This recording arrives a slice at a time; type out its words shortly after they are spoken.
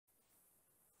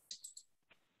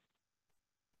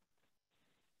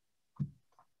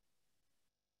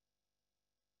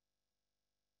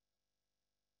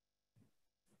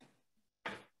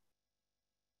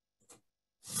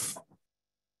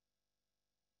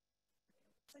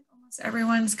Like almost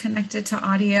everyone's connected to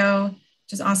audio,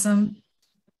 which is awesome.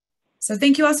 So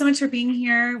thank you all so much for being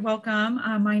here. Welcome.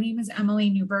 My name is Emily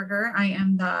Newberger. I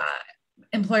am the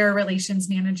Employer Relations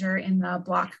Manager in the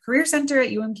Bloch Career Center at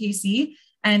UMKC.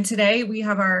 And today we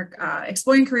have our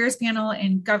Exploring Careers panel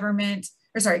in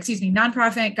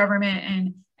nonprofit, government,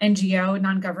 and NGO,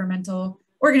 non-governmental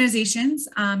organizations.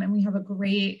 And we have a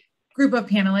great group of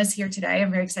panelists here today.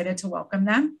 I'm very excited to welcome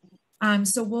them.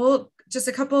 Just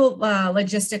a couple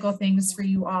logistical things for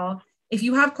you all. If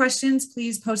you have questions,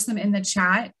 please post them in the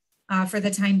chat for the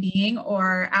time being,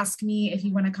 or ask me if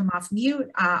you want to come off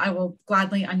mute. I will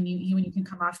gladly unmute you and you can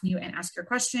come off mute and ask your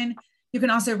question. You can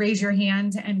also raise your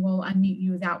hand and we'll unmute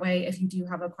you that way if you do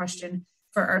have a question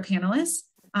for our panelists.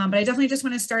 But I definitely just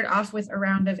want to start off with a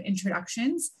round of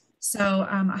introductions. So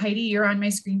Heidi, you're on my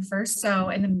screen first.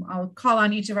 And then I'll call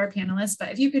on each of our panelists,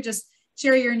 but if you could just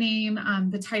share your name,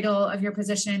 the title of your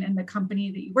position and the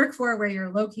company that you work for, where you're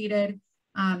located.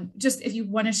 Just if you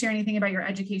want to share anything about your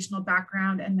educational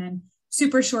background, and then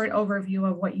super short overview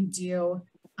of what you do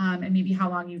and maybe how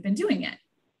long you've been doing it.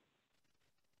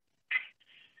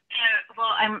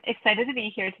 Well, I'm excited to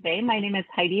be here today. My name is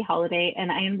Heidi Holliday,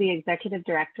 and I am the Executive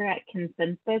Director at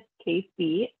Consensus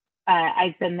KC.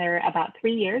 I've been there about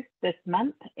 3 years this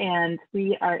month, and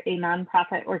we are a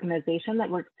nonprofit organization that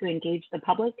works to engage the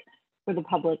public for the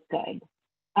public good.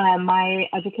 My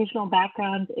educational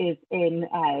background is in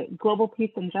global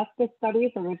peace and justice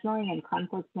studies originally, and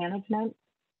conflict management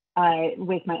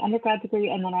with my undergrad degree,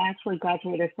 and then I actually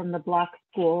graduated from the Bloch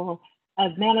School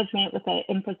of Management with an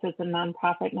emphasis in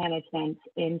nonprofit management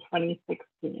in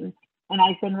 2016. And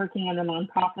I've been working in the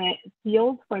nonprofit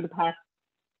field for the past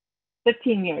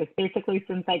 15 years, basically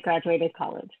since I graduated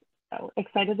college. So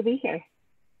excited to be here.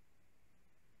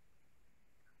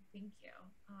 Thank you.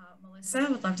 Melissa, I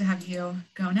would love to have you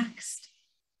go next.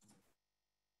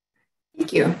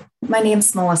 Thank you. My name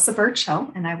is Melissa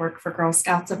Burchell, and I work for Girl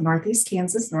Scouts of Northeast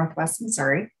Kansas, Northwest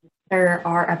Missouri. There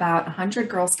are about 100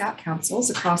 Girl Scout councils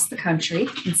across the country,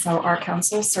 and so our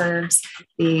council serves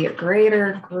the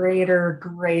greater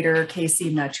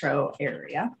KC metro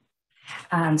area.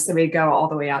 So we go all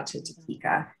the way out to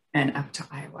Topeka and up to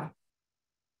Iowa.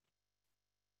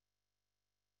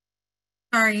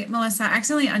 Sorry, Melissa, I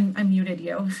accidentally unmuted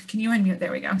you. Can you unmute?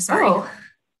 There we go. Sorry. Oh.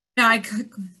 No,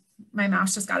 my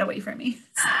mouse just got away from me.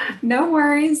 No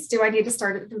worries. Do I need to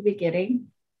start at the beginning?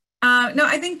 No,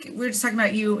 I think we're just talking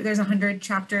about you. There's 100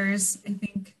 chapters, I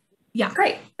think. Yeah.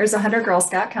 Great. There's 100 Girl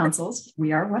Scout councils.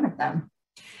 We are one of them.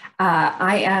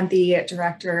 I am the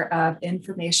Director of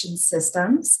Information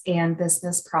Systems and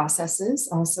Business Processes,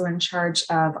 also in charge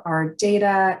of our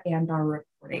data and our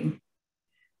reporting.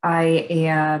 I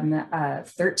am a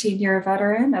 13-year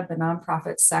veteran of the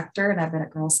nonprofit sector, and I've been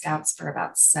at Girl Scouts for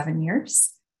about 7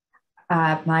 years.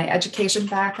 My education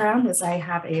background is I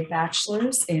have a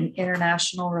bachelor's in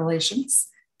international relations.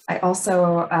 I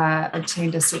also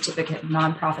obtained a certificate in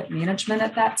nonprofit management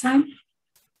at that time,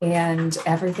 and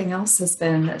everything else has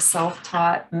been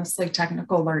self-taught, mostly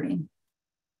technical learning.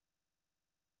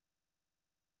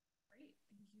 Great,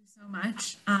 thank you so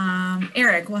much.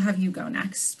 Eric, we'll have you go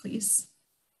next, please.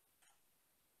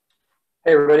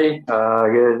 Hey everybody,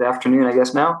 good afternoon, I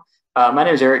guess now. My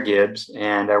name is Eric Gibbs,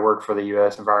 and I work for the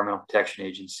U.S. Environmental Protection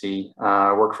Agency.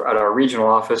 I work at our regional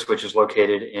office, which is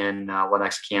located in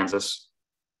Lenexa, Kansas.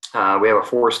 We have a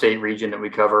 4-state region that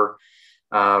we cover,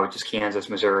 which is Kansas,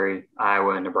 Missouri,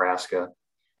 Iowa, and Nebraska.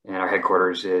 And our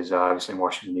headquarters is obviously in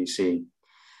Washington, D.C.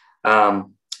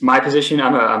 My position,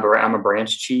 I'm a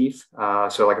branch chief,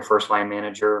 so like a first-line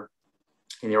manager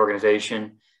in the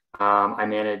organization. I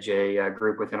manage a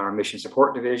group within our mission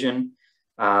support division.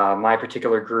 My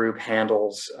particular group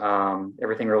handles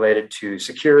everything related to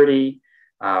security,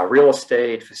 real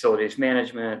estate, facilities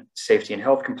management, safety and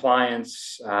health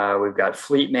compliance. We've got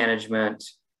fleet management,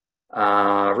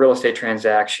 real estate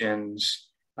transactions,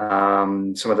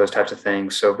 some of those types of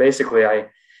things. So basically,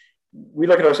 we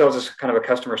look at ourselves as kind of a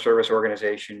customer service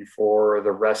organization for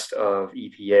the rest of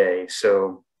EPA.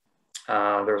 So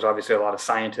there's obviously a lot of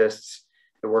scientists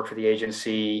that work for the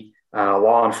agency,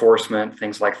 law enforcement,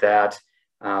 things like that.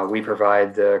 We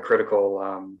provide the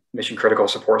critical, mission critical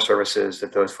support services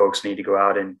that those folks need to go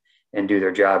out and do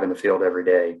their job in the field every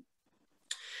day.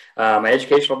 My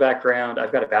educational background,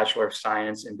 I've got a Bachelor of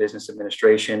Science in Business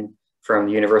Administration from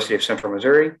the University of Central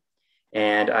Missouri,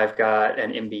 and I've got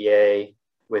an MBA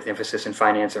with emphasis in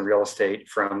finance and real estate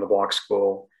from the Bloch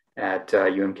School at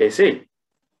UMKC.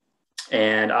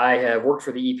 And I have worked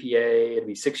for the EPA. It'll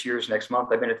be 6 years next month.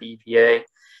 I've been at the EPA,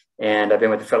 and I've been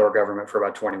with the federal government for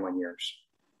about 21 years.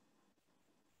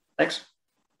 Thanks.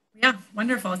 Yeah,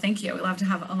 wonderful. Thank you. We love to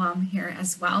have alum here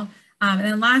as well. And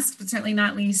then last but certainly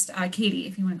not least, Katie,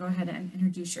 if you want to go ahead and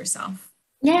introduce yourself.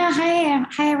 Yeah,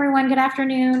 hi everyone. Good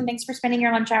afternoon. Thanks for spending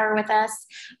your lunch hour with us.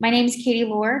 My name is Katie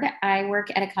Lord. I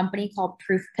work at a company called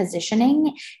Proof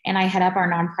Positioning, and I head up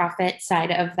our nonprofit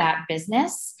side of that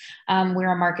business.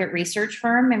 We're a market research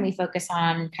firm, and we focus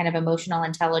on kind of emotional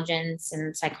intelligence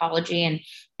and psychology and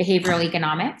behavioral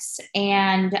economics.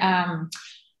 And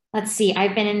let's see,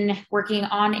 I've been working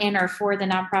on in or for the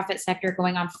nonprofit sector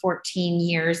going on 14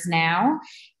 years now.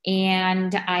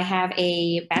 And I have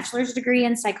a bachelor's degree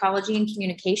in psychology and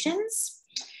communications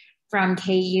from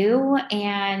KU,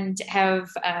 and have,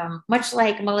 much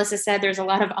like Melissa said, there's a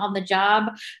lot of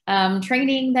on-the-job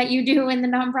training that you do in the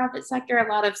nonprofit sector,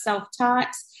 a lot of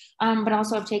self-taught, but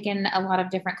also I've taken a lot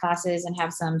of different classes and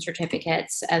have some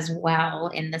certificates as well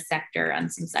in the sector on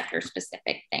some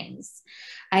sector-specific things.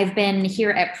 I've been here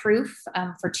at Proof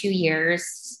for 2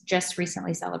 years, just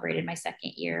recently celebrated my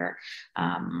second year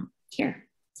here.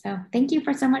 So thank you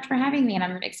so much for having me, and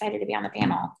I'm excited to be on the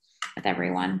panel with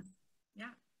everyone. Yeah,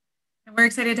 and we're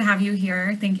excited to have you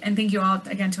here. Thank you all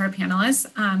again to our panelists.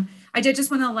 I did just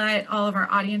want to let all of our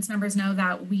audience members know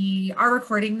that we are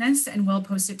recording this and we'll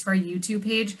post it to our YouTube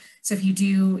page. So if you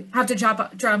do have to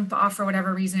jump off for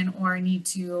whatever reason or need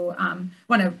to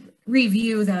want to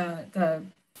review the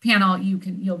panel,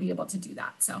 you'll be able to do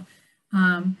that. So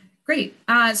great.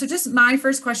 So just my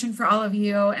first question for all of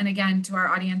you, and again, to our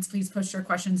audience, please post your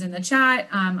questions in the chat,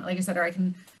 like I said, or I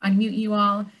can unmute you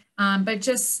all. But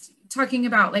just talking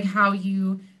about like how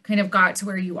you kind of got to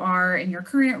where you are in your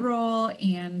current role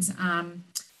and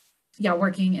yeah,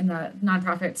 working in the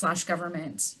nonprofit /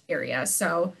 government area.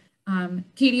 So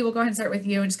Katie, we'll go ahead and start with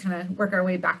you and just kind of work our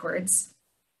way backwards.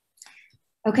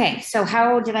 Okay, so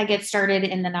how did I get started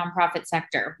in the nonprofit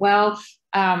sector? Well,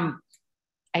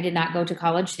 I did not go to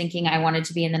college thinking I wanted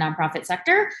to be in the nonprofit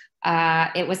sector.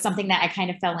 It was something that I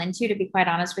kind of fell into, to be quite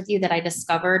honest with you, that I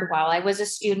discovered while I was a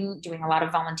student, doing a lot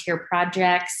of volunteer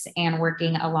projects and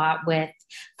working a lot with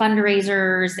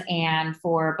fundraisers and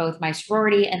for both my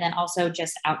sorority and then also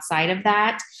just outside of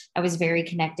that. I was very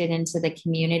connected into the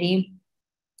community.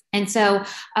 And so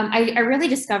I really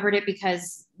discovered it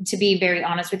because, to be very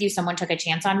honest with you, someone took a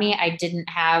chance on me. I didn't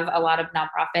have a lot of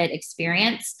nonprofit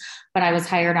experience, but I was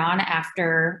hired on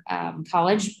after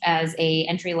college as a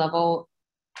entry-level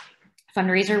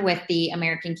fundraiser with the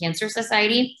American Cancer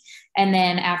Society. And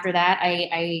then after that,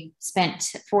 I spent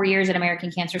 4 years at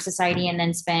American Cancer Society and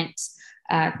then spent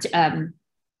a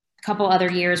couple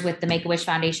other years with the Make-A-Wish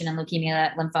Foundation and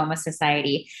Leukemia Lymphoma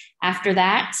Society. After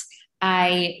that,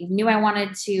 I knew I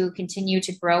wanted to continue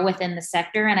to grow within the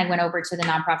sector, and I went over to the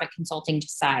nonprofit consulting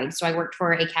side. So I worked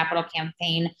for a capital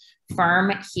campaign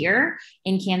firm here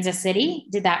in Kansas City,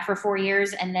 did that for 4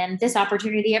 years, and then this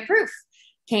opportunity at Proof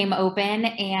came open,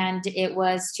 and it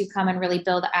was to come and really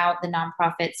build out the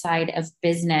nonprofit side of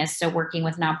business. So working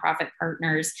with nonprofit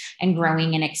partners and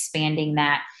growing and expanding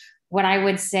that. What I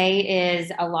would say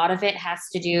is a lot of it has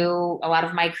to do, a lot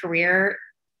of my career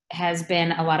has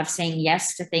been a lot of saying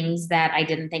yes to things that I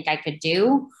didn't think I could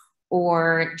do,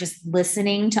 or just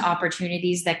listening to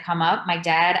opportunities that come up. My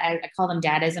dad, I call them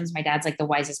dadisms. My dad's like the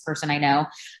wisest person I know.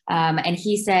 And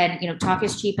he said, you know, talk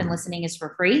is cheap and listening is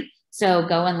for free. So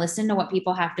go and listen to what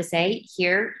people have to say.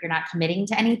 Here, you're not committing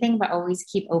to anything, but always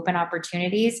keep open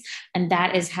opportunities. And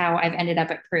that is how I've ended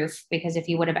up at Proof. Because if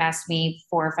you would have asked me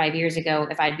 4 or 5 years ago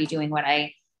if I'd be doing what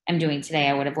I am doing today,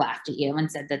 I would have laughed at you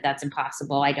and said that that's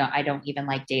impossible. I don't even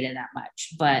like data that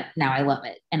much, but now I love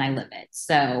it and I live it.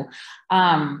 So,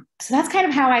 so that's kind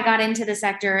of how I got into the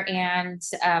sector. And,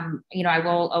 you know, I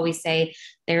will always say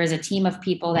there is a team of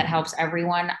people that helps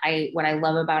everyone. What I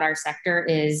love about our sector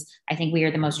is I think we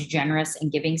are the most generous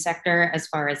and giving sector as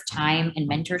far as time and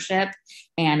mentorship.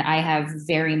 And I have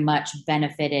very much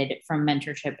benefited from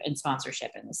mentorship and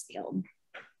sponsorship in this field.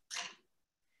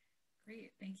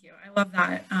 Thank you. I love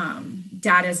that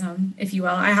dadism, if you will.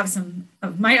 I have some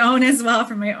of my own as well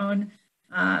from my own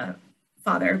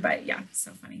father, but yeah,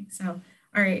 so funny. So,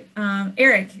 all right,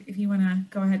 Eric, if you want to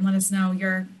go ahead and let us know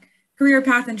your career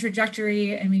path and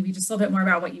trajectory and maybe just a little bit more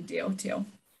about what you do too.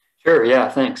 Sure. Yeah.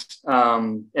 Thanks.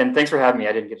 And thanks for having me.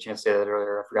 I didn't get a chance to say that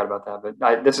earlier. I forgot about that,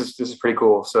 but this is pretty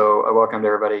cool. So I welcome to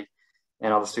everybody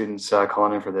and all the students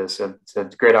calling in for this. It's a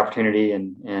great opportunity,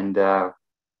 and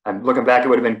I'm looking back, it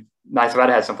would have been nice if I'd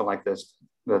had something like this,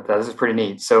 but this is pretty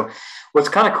neat. So what's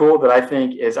kind of cool that I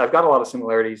think is I've got a lot of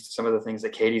similarities to some of the things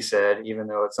that Katie said, even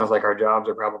though it sounds like our jobs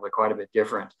are probably quite a bit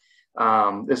different.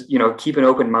 You know, keep an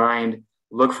open mind,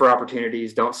 look for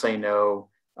opportunities, don't say no,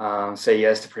 say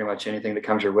yes to pretty much anything that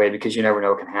comes your way, because you never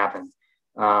know what can happen.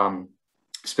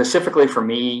 Specifically for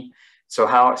me, so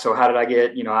how did I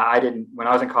get, you know, when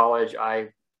I was in college, I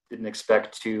didn't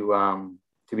expect to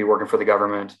be working for the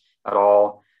government at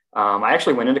all. I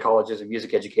actually went into college as a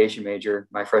music education major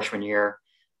my freshman year,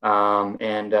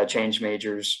 and changed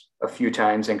majors a few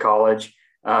times in college,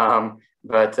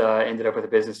 but ended up with a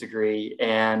business degree.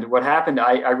 And what happened,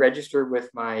 I registered with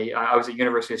I was at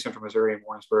University of Central Missouri in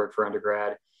Warrensburg for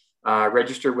undergrad,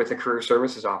 registered with the Career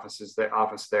Services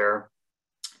office there.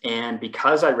 And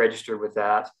because I registered with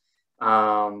that,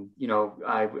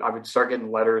 I would start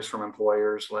getting letters from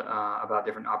employers about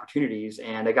different opportunities.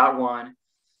 And I got one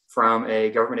from a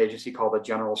government agency called the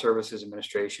General Services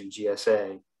Administration,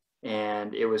 GSA.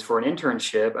 And it was for an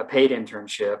internship, a paid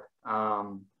internship,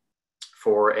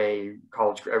 for a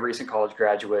recent college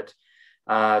graduate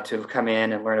to come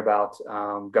in and learn about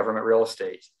government real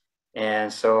estate.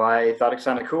 And so I thought it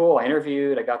sounded cool. I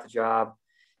interviewed, I got the job,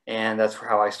 and that's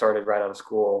how I started right out of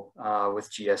school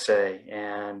with GSA.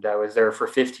 And I was there for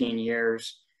 15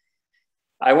 years.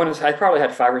 I probably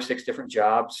had 5 or 6 different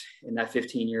jobs in that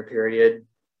 15-year period.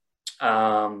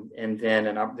 And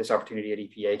then this opportunity at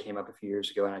EPA came up a few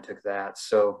years ago, and I took that.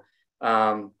 So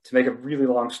to make a really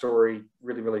long story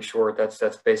really, really short,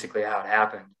 that's basically how it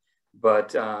happened. But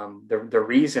the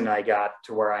reason I got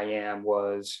to where I am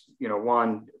was,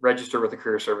 one, registered with the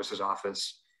Career Services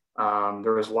office.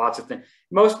 There was lots of things.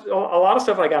 A lot of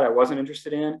stuff I got I wasn't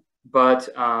interested in, but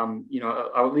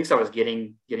at least I was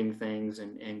getting things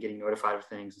and getting notified of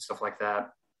things and stuff like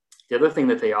that. The other thing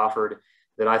that they offered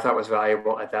that I thought was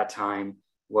valuable at that time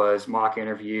was mock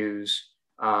interviews,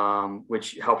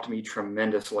 which helped me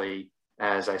tremendously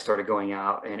as I started going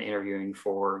out and interviewing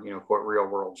for, quote, real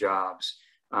world jobs.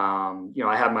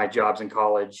 I had my jobs in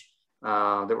college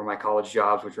that were my college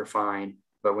jobs, which were fine.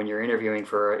 But when you're interviewing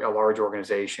for a large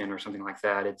organization or something like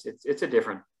that, it's a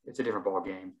different ball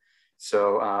game.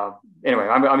 So anyway,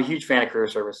 I'm a huge fan of Career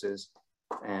Services.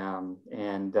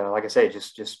 And like I say,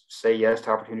 just say yes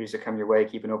to opportunities that come your way,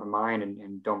 keep an open mind,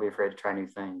 and don't be afraid to try new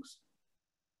things.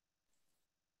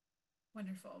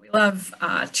 Wonderful. We love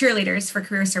cheerleaders for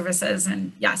Career Services.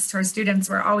 And yes, to our students,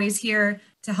 we're always here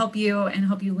to help you and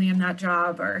help you land that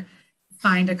job or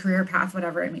find a career path,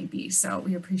 whatever it may be. So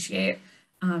we appreciate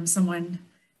someone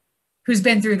who's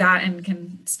been through that and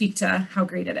can speak to how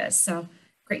great it is. So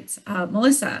great.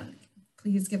 Melissa,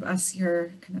 please give us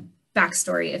your kind of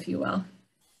backstory, if you will.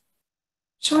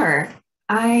 Sure.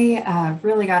 I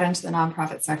really got into the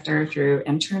nonprofit sector through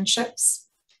internships.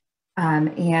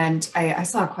 And I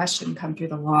saw a question come through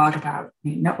the log about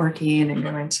networking and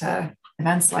going to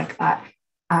events like that.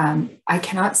 I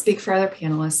cannot speak for other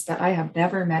panelists, but I have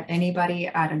never met anybody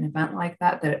at an event like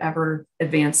that ever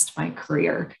advanced my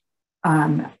career.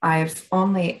 I've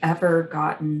only ever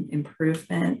gotten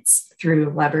improvements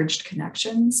through leveraged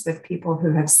connections with people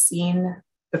who have seen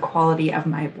the quality of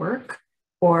my work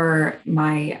or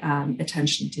my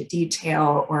attention to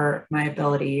detail or my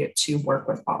ability to work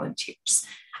with volunteers.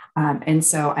 And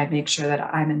so I make sure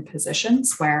that I'm in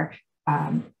positions where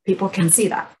people can see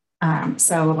that.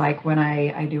 So like when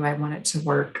I knew I wanted to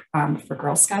work for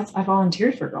Girl Scouts, I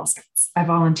volunteered for Girl Scouts. I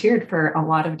volunteered for a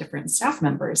lot of different staff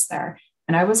members there.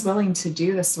 And I was willing to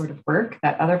do the sort of work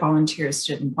that other volunteers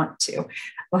didn't want to,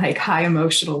 like high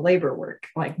emotional labor work,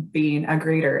 like being a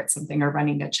greeter at something or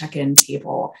running a check-in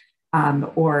table,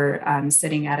 or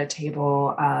sitting at a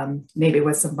table, maybe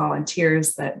with some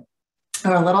volunteers that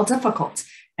are a little difficult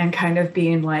and kind of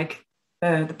being like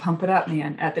the pump it up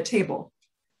man at the table.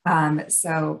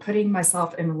 So putting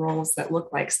myself in roles that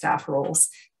look like staff roles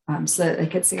so that they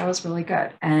could see I was really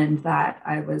good and that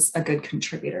I was a good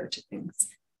contributor to things.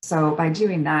 So by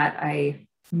doing that, I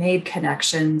made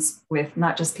connections with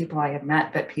not just people I had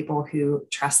met, but people who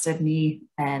trusted me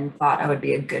and thought I would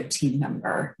be a good team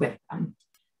member with them.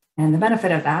 And the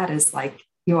benefit of that is like,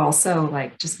 you also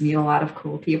like just meet a lot of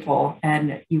cool people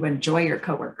and you enjoy your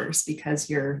coworkers because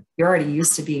you're already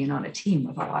used to being on a team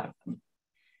with a lot of them.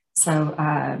 So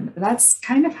that's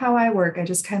kind of how I work. I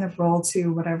just kind of roll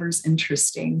to whatever's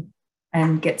interesting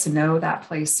and get to know that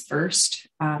place first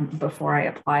before I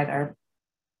apply there.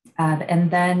 And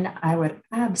then I would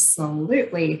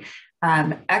absolutely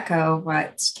echo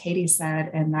what Katie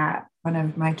said, and that one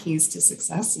of my keys to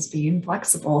success is being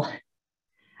flexible.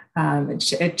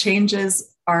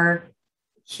 Changes are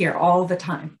here all the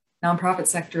time. Nonprofit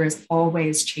sector is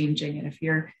always changing. And if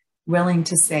you're willing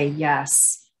to say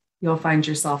yes, you'll find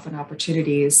yourself in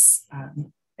opportunities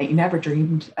that you never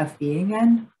dreamed of being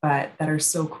in, but that are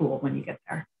so cool when you get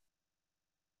there.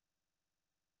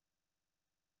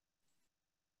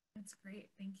 That's great.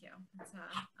 Thank you. That's,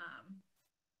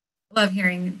 I love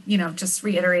hearing, just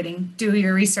reiterating, do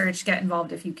your research, get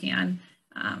involved if you can,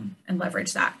 and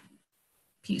leverage that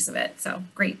piece of it. So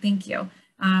great. Thank you.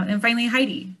 And finally,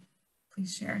 Heidi,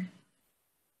 please share.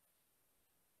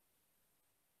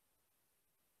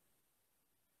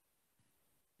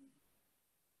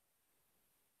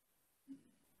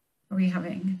 Are we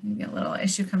having maybe a little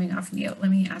issue coming off mute? Let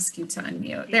me ask you to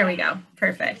unmute. There we go.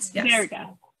 Perfect. Yes. There we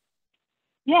go.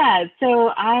 Yeah,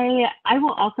 so I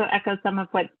will also echo some of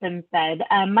what's been said.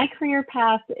 My career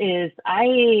path is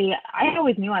I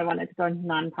always knew I wanted to go into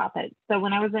nonprofits. So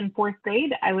when I was in 4th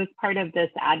grade, I was part of this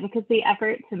advocacy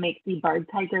effort to make the barred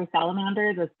tiger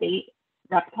salamander the state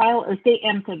reptile or state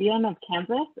amphibian of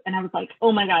Kansas. And I was like,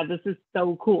 oh my God, this is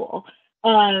so cool.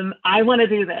 I want to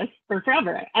do this for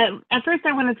forever. At first,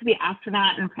 I wanted to be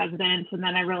astronaut and president, and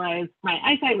then I realized my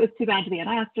eyesight was too bad to be an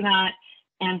astronaut,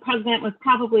 and president was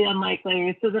probably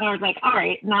unlikely. So then I was like, all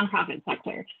right, nonprofit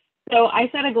sector. So I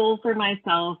set a goal for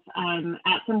myself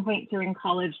at some point during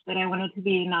college that I wanted to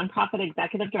be nonprofit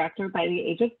executive director by the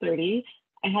age of 30.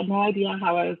 I had no idea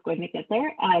how I was going to get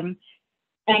there.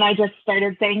 And I just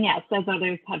started saying yes, as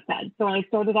others have said. So I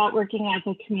started out working as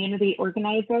a community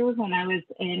organizer when I was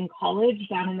in college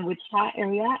down in the Wichita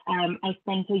area. I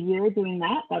spent a year doing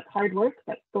that. That's hard work.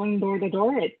 That's going door to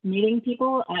door. It's meeting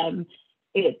people.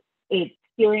 It's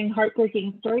hearing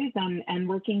heartbreaking stories and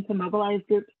working to mobilize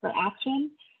groups for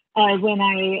action. When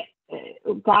I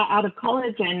got out of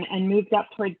college and moved up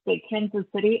towards the Kansas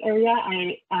City area,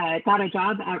 I got a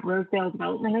job at Rosedale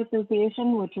Development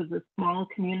Association, which is a small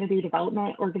community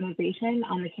development organization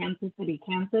on the Kansas City,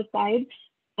 Kansas side.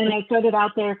 And I started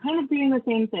out there kind of doing the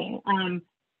same thing.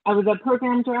 I was a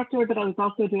program director, but I was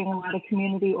also doing a lot of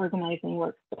community organizing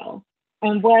work still.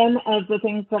 And one of the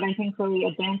things that I think really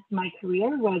advanced my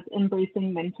career was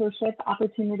embracing mentorship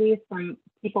opportunities from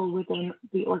people within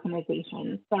the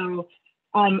organization. So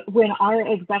when our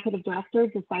executive director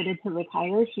decided to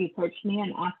retire, she approached me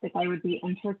and asked if I would be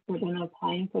interested in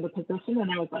applying for the position. And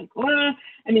I was like, well,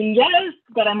 I mean, yes,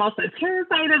 but I'm also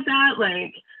terrified of that.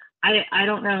 Like, I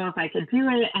don't know if I could do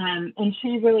it. And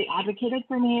she really advocated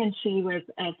for me, and she was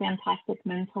a fantastic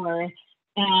mentor.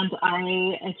 And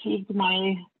I achieved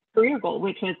my career goal,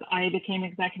 which was I became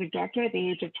executive director at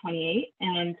the age of 28.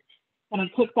 And when I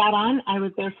took that on, I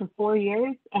was there for 4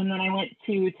 years. And then I went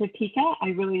to Topeka.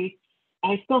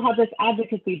 I still have this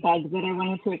advocacy bug that I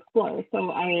wanted to explore.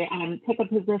 So I took a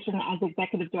position as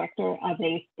executive director of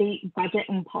a state budget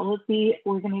and policy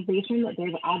organization that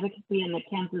does advocacy in the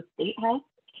Kansas State House.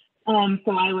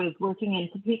 So I was working in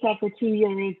Topeka for 2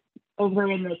 years,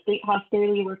 over in the State House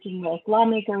daily, working with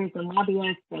lawmakers and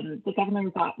lobbyists and the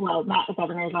governor's office, well, not the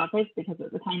governor's office, because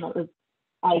at the time it was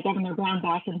Governor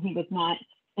Brownback, and he was not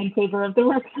in favor of the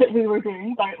work that we were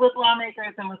doing, but with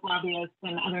lawmakers and with lobbyists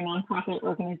and other nonprofit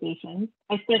organizations.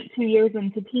 I spent 2 years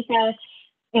in Topeka,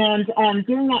 and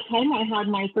during that time, I had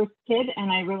my first kid,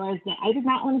 and I realized that I did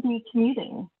not want to be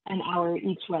commuting an hour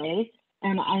each way,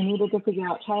 and I needed to figure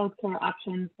out childcare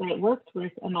options that worked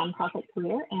with a nonprofit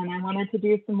career, and I wanted to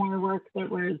do some more work that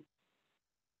was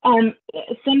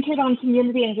centered on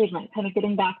community engagement, kind of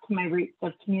getting back to my roots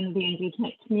of community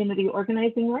engagement, community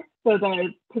organizing work. So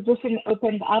the position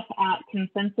opened up at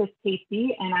Consensus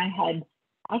KC, and I had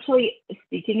actually,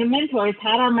 speaking of mentors,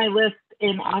 had on my list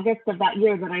in August of that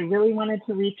year that I really wanted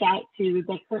to reach out to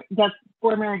the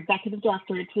former executive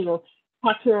director to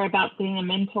talk to her about being a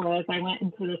mentor. As I went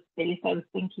into this space, I was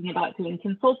thinking about doing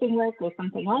consulting work or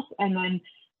something else. And then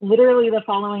literally the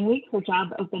following week, her job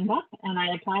opened up and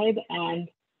I applied and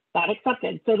got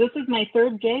accepted. So this is my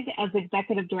third gig as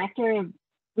executive director of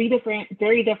 3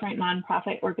 very different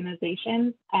nonprofit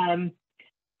organizations. And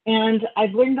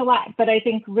I've learned a lot, but I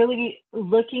think really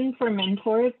looking for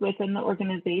mentors within the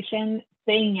organization,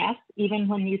 saying yes, even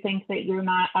when you think that you're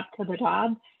not up to the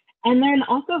job. And then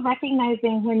also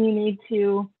recognizing when you need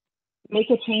to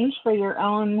make a change for your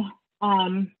own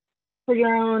health, for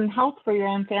your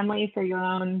own family, for your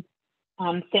own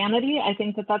sanity. I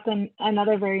think that that's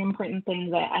another very important thing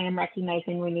that I am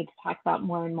recognizing we need to talk about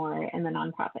more and more in the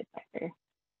nonprofit sector.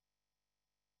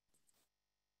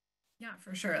 Yeah,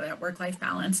 for sure, that work-life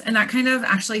balance. And that kind of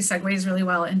actually segues really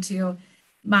well into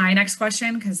my next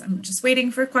question, because I'm just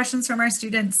waiting for questions from our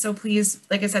students. So please,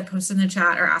 like I said, post in the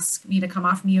chat or ask me to come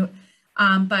off mute.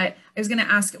 But I was gonna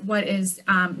ask, what is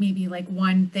maybe like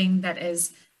one thing that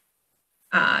is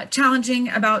challenging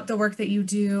about the work that you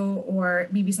do, or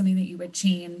maybe something that you would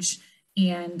change?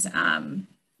 And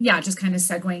yeah, just kind of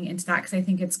segueing into that, because I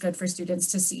think it's good for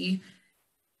students to see,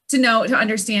 to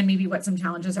understand maybe what some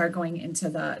challenges are going into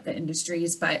the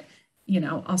industries, but, you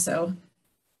know, also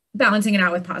balancing it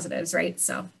out with positives, right?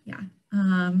 So yeah,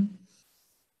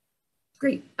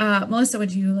 great. Melissa,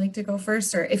 would you like to go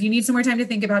first? Or if you need some more time to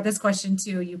think about this question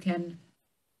too, you can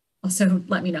also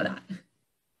let me know that.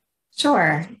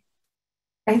 Sure.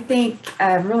 I think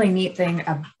a really neat thing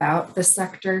about the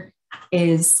sector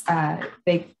is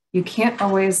you can't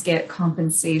always get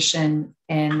compensation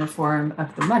in the form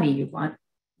of the money you want,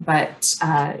 but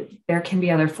there can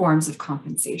be other forms of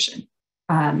compensation.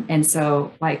 And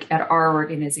so like at our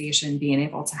organization, being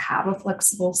able to have a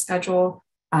flexible schedule,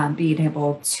 being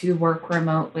able to work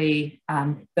remotely,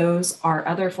 those are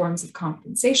other forms of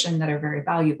compensation that are very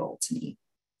valuable to me.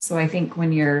 So I think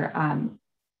when you're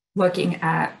looking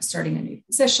at starting a new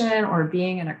position or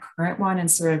being in a current one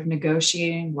and sort of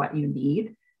negotiating what you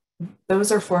need, those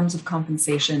are forms of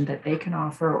compensation that they can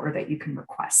offer or that you can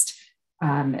request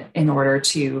in order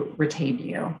to retain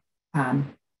you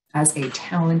as a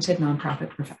talented nonprofit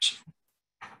professional.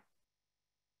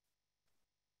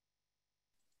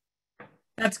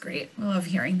 That's great. I love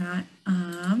hearing that.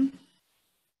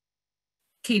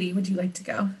 Katie, would you like to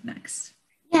go next?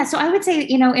 Yeah, so I would say,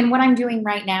 in what I'm doing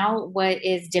right now, what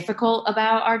is difficult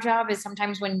about our job is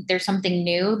sometimes when there's something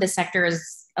new, the sector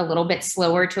is a little bit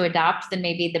slower to adopt than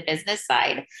maybe the business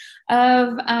side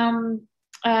of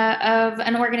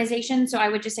an organization. So I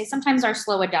would just say sometimes our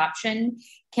slow adoption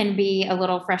can be a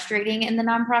little frustrating in the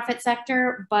nonprofit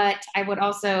sector, but I would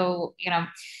also,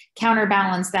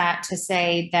 counterbalance that to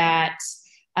say that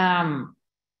kind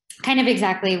of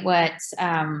exactly what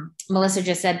Melissa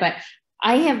just said, but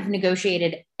I have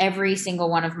negotiated every single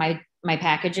one of my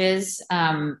packages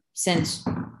since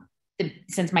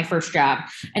my first job.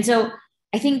 And so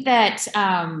I think that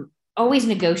always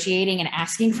negotiating and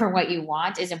asking for what you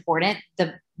want is important.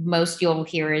 The most you'll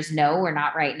hear is no, we're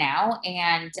not right now.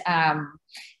 And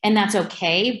that's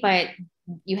okay, but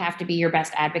you have to be your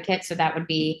best advocate. So that would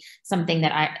be something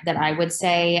that I would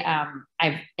say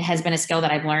it has been a skill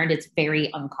that I've learned. It's very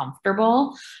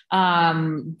uncomfortable,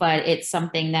 but it's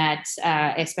something that,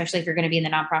 especially if you're going to be in the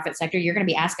nonprofit sector, you're going to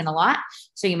be asking a lot.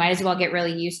 So you might as well get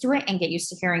really used to it and get used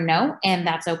to hearing no. And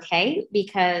that's okay,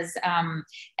 because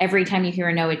every time you hear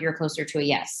a no, you're closer to a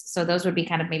yes. So those would be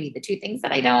kind of maybe the two things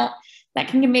that that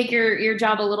can make your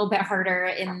job a little bit harder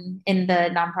in the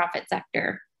nonprofit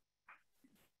sector.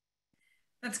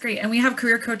 That's great. And we have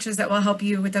career coaches that will help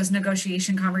you with those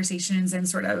negotiation conversations and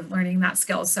sort of learning that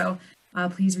skill. So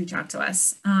please reach out to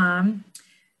us.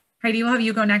 Heidi, we'll have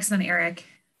you go next, and then Eric,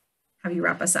 have you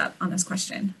wrap us up on this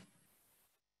question.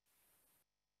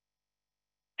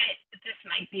 This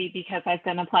might be because I've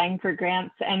been applying for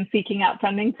grants and seeking out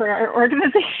funding for our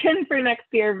organization for next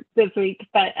year this week.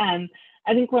 But I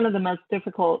think one of the most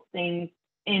difficult things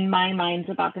in my mind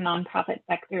about the nonprofit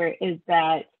sector is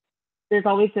that there's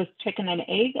always this chicken and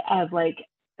egg of like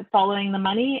following the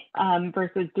money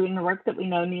versus doing the work that we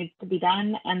know needs to be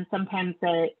done. And sometimes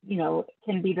it,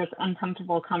 can be this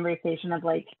uncomfortable conversation of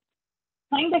like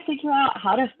trying to figure out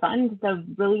how to fund the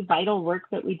really vital work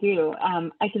that we do.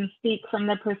 I can speak from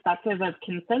the perspective of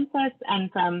Consensus and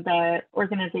from the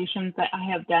organizations that I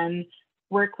have done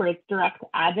work with direct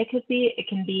advocacy. It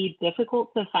can be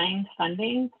difficult to find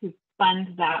funding to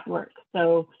fund that work.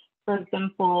 So for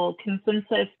example,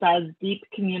 Consensus does deep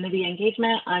community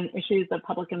engagement on issues of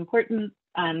public importance.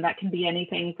 That can be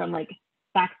anything from like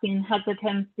vaccine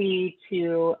hesitancy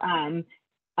to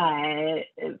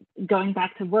going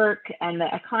back to work and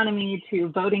the economy to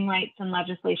voting rights and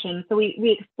legislation. So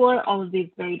we explore all of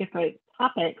these very different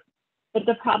topics. But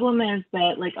the problem is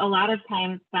that like a lot of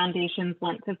times foundations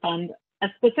want to fund a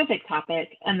specific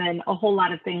topic and then a whole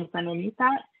lot of things underneath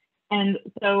that. And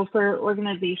so for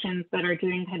organizations that are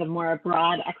doing kind of more a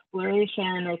broad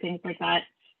exploration or things like that,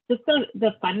 just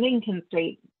the funding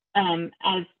constraints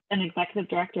as an executive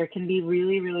director can be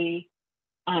really, really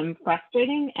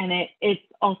frustrating. And it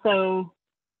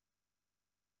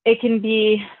can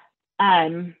be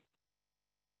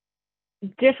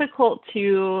difficult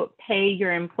to pay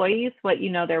your employees what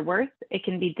they're worth. It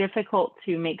can be difficult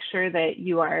to make sure that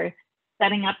you are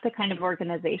setting up the kind of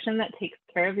organization that takes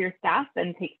care of your staff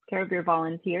and takes care of your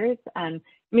volunteers. I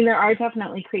mean, there are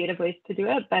definitely creative ways to do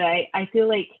it, but I feel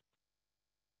like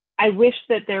I wish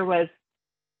that there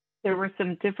were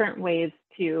some different ways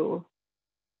to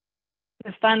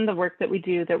fund the work that we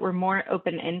do that were more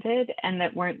open-ended and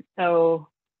that weren't so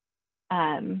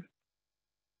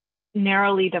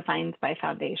narrowly defined by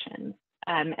foundations.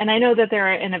 And I know that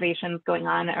there are innovations going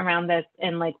on around this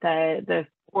in like the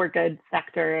for good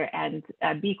sector and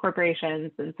B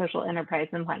corporations and social enterprise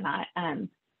and whatnot.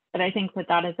 But I think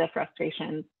that is a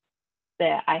frustration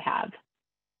that I have.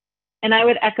 And I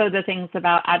would echo the things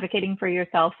about advocating for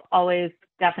yourself always,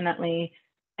 definitely.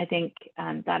 I think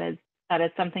that is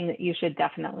something that you should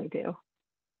definitely do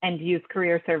and use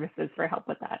career services for help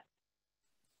with that.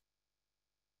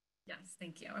 Yes,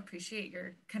 thank you. I appreciate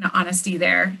your kind of honesty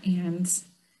there and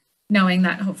knowing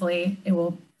that hopefully it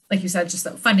will like you said, just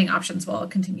the funding options will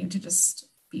continue to just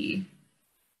be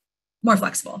more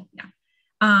flexible.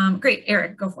 Yeah. Great,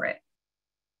 Eric, go for it.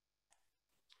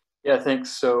 Yeah, thanks.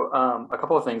 So a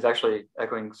couple of things, actually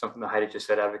echoing something that Heidi just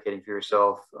said, advocating for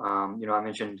yourself. I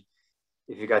mentioned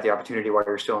if you got the opportunity while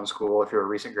you're still in school, if you're a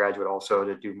recent graduate, also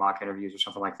to do mock interviews or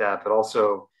something like that. But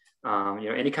also,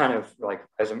 any kind of like,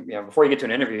 before you get to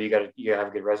an interview, you got to have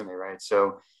a good resume, right?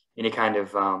 So any kind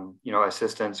of,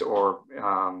 assistance or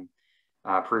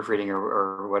proofreading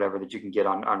or whatever that you can get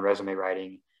on resume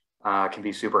writing can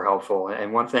be super helpful.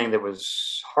 And one thing that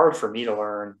was hard for me to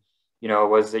learn,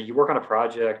 was that you work on a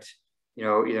project,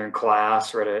 either in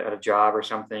class or at a job or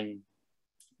something.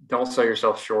 Don't sell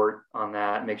yourself short on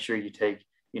that. Make sure you take,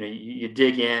 you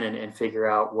dig in and figure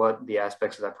out what the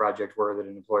aspects of that project were that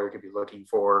an employer could be looking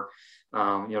for,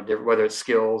 whether it's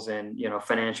skills and,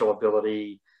 financial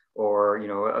ability or,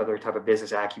 other type of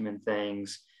business acumen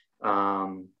things,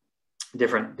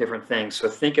 different things. So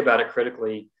think about it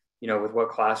critically, with what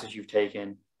classes you've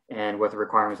taken and what the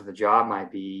requirements of the job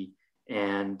might be.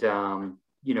 And,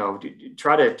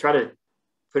 try to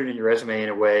put it in your resume in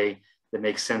a way that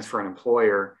makes sense for an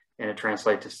employer and it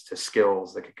translates to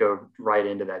skills that could go right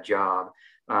into that job.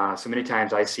 So many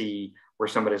times I see where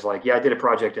somebody's like, yeah, I did a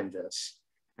project in this.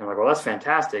 And I'm like, well, that's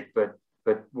fantastic, but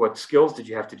what skills did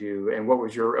you have to do? And what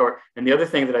was and the other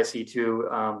thing that I see too,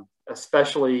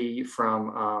 especially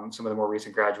from some of the more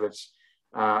recent graduates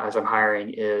as I'm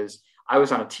hiring is I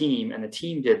was on a team and the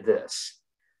team did this.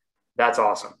 That's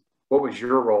awesome. What was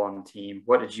your role on the team?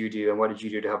 What did you do? And what did you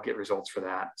do to help get results for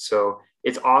that? So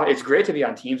it's great to be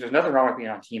on teams. There's nothing wrong with being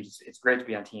on teams. It's great to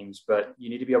be on teams, but you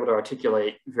need to be able to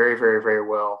articulate very, very, very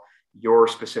well your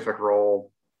specific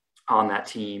role on that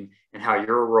team and how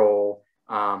your role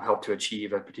helped to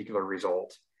achieve a particular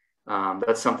result.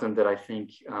 That's something that I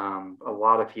think a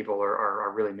lot of people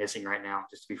are really missing right now,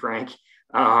 just to be frank.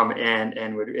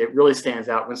 It really stands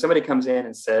out when somebody comes in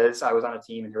and says, I was on a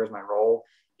team and here's my role.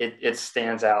 It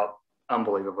stands out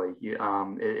unbelievably.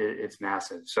 It's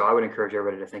massive. So I would encourage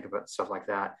everybody to think about stuff like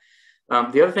that.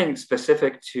 The other thing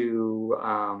specific to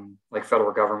like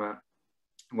federal government,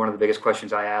 one of the biggest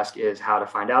questions I ask is how to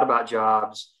find out about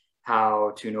jobs,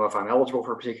 how to know if I'm eligible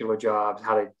for particular jobs,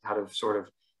 how to sort of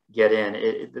get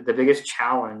in. The biggest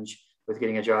challenge with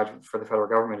getting a job for the federal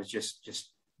government is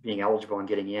just being eligible and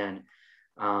getting in.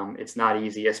 It's not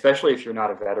easy, especially if you're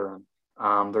not a veteran.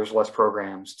 There's less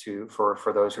programs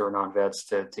for those who are non-vets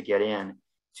to get in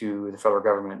to the federal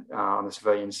government on the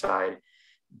civilian side.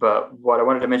 But what I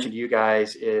wanted to mention to you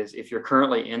guys is if you're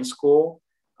currently in school,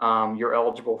 you're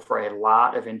eligible for a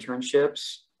lot of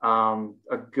internships.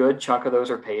 A good chunk of those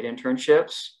are paid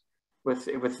internships with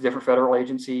different federal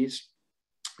agencies.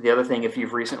 The other thing, if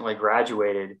you've recently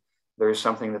graduated, there's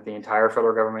something that the entire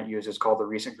federal government uses called the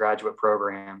Recent Graduate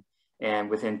Program.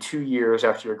 And within 2 years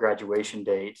after your graduation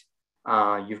date,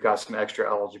 you've got some extra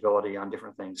eligibility on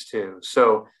different things too.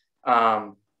 So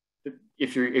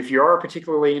if you are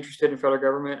particularly interested in federal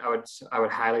government, I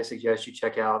would highly suggest you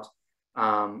check out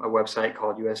a website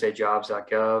called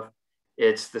usajobs.gov.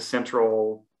 It's the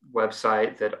central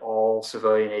website that all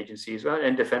civilian agencies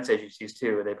and defense agencies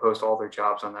too, they post all their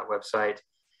jobs on that website.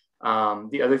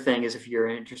 The other thing is if you're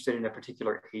interested in a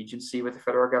particular agency with the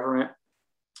federal government,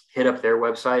 hit up their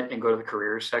website and go to the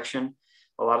careers section.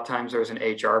 A lot of times there's an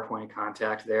HR point of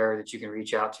contact there that you can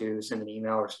reach out to, send an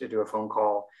email or do a phone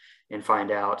call and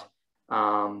find out.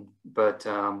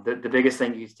 The biggest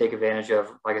thing you can take advantage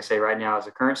of, like I say right now as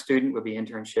a current student, would be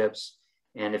internships.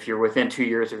 And if you're within 2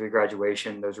 years of your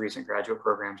graduation, those recent graduate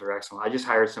programs are excellent. I just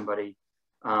hired somebody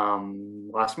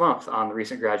last month on the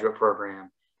recent graduate program,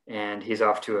 and he's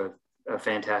off to a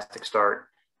fantastic start.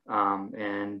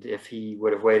 And if he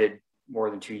would have waited more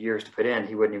than 2 years to put in,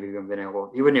 he wouldn't have even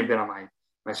been on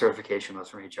my certification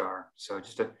list from HR. So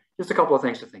just a couple of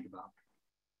things to think about.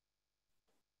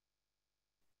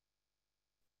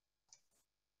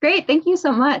 Great, thank you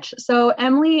so much. So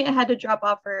Emily had to drop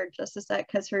off for just a sec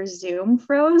because her Zoom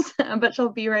froze, but she'll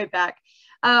be right back.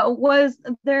 Was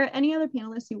there any other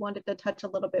panelists who wanted to touch a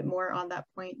little bit more on that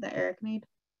point that Eric made?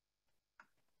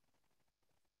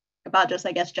 About just,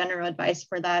 I guess, general advice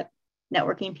for that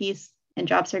networking piece and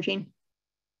job searching?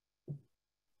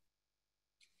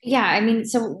 Yeah, I mean,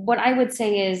 so what I would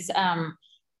say is,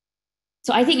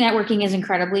 so I think networking is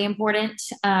incredibly important.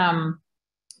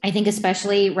 I think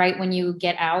especially right when you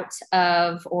get out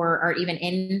of or are even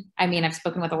in, I mean, I've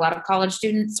spoken with a lot of college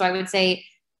students, so I would say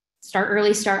start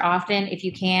early, start often. If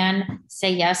you can,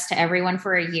 say yes to everyone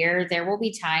for a year. There will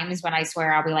be times when I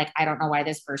swear I'll be like, I don't know why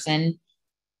this person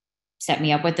set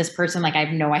me up with this person. Like, I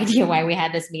have no idea why we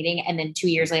had this meeting. And then 2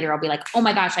 years later, I'll be like, oh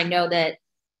my gosh, I know that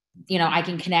I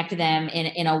can connect them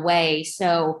in a way.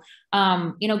 So,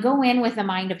 go in with the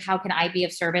mind of how can I be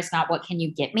of service, not what can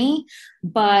you get me?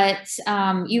 But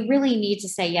you really need to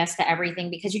say yes to everything,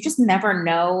 because you just never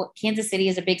know. Kansas City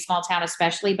is a big, small town,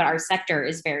 especially, but our sector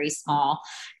is very small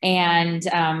and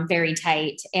very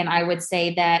tight. And I would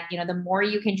say that, the more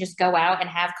you can just go out and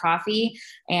have coffee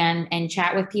and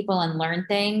chat with people and learn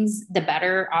things, the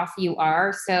better off you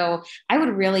are. So I would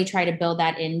really try to build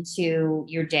that into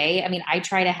your day. I mean, I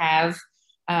try to have,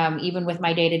 even with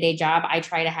my day-to-day job, I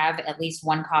try to have at least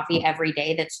one coffee every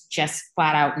day that's just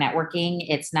flat out networking.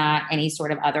 It's not any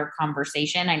sort of other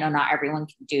conversation. I know not everyone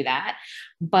can do that,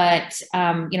 but,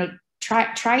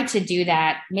 try to do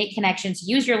that, make connections,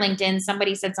 use your LinkedIn.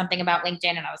 Somebody said something about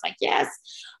LinkedIn and I was like, yes,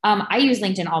 I use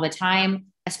LinkedIn all the time,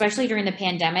 especially during the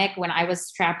pandemic when I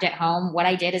was trapped at home. What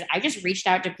I did is I just reached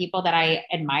out to people that I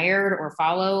admired or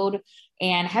followed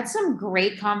and had some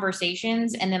great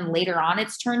conversations. And then later on,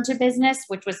 it's turned to business,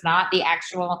 which was not the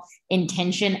actual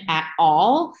intention at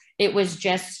all. It was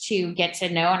just to get to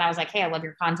know. And I was like, hey, I love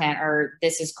your content, or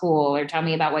this is cool, or tell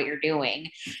me about what you're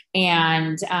doing.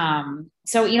 And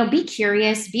so, be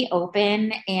curious, be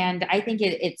open. And I think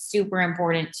it's super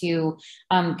important to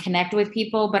connect with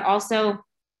people, but also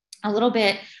a little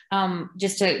bit,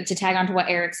 just to tag on to what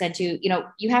Eric said too,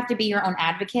 you have to be your own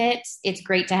advocate. It's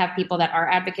great to have people that are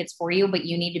advocates for you, but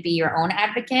you need to be your own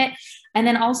advocate. And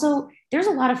then also there's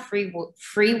a lot of free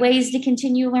ways to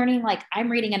continue learning. Like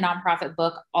I'm reading a nonprofit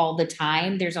book all the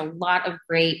time. There's a lot of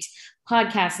great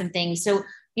podcasts and things. So,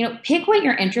 pick what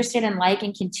you're interested in,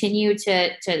 and continue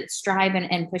to strive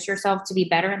and push yourself to be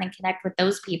better, and then connect with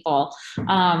those people.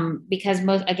 Because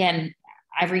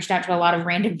I've reached out to a lot of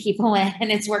random people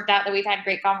and it's worked out that we've had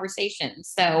great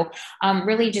conversations. So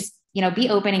really just, be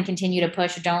open and continue to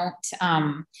push. Don't,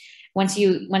 once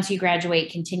you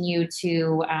graduate, continue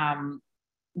to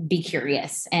be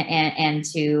curious and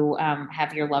to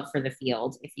have your love for the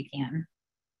field if you can.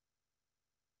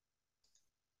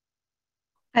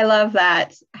 I love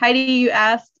that. Heidi, you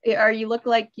asked, you look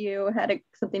like you had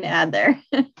something to add there.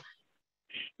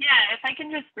 Yeah, if I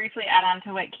can just briefly add on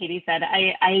to what Katie said,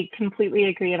 I completely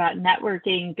agree about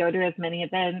networking, go to as many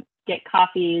events, get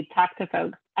coffee, talk to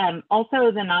folks.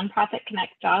 Also, the Nonprofit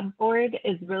Connect job board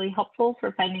is really helpful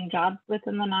for finding jobs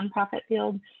within the nonprofit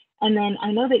field. And then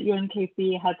I know that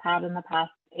UNKC has had in the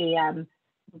past a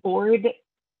board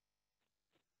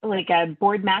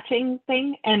matching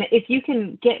thing. And if you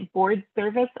can get board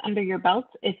service under your belt,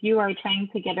 if you are trying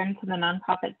to get into the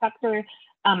nonprofit sector,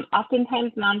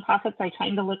 oftentimes nonprofits are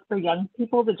trying to look for young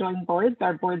people to join boards.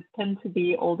 Our boards tend to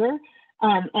be older.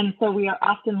 And so we are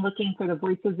often looking for the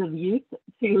voices of youth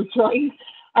to join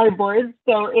our boards.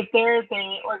 So if there's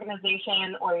an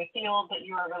organization or a field that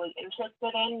you are really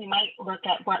interested in, you might look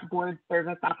at what board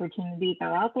service opportunities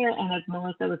are out there. And as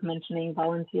Melissa was mentioning,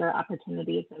 volunteer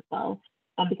opportunities as well.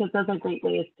 Because those are great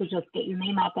ways to just get your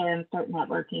name out there and start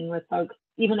networking with folks.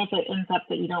 Even if it ends up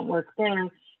that you don't work there,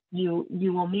 you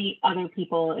will meet other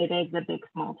people. It is a big,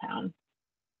 small town.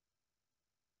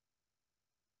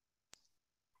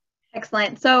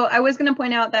 Excellent. So I was going to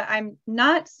point out that I'm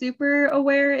not super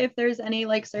aware if there's any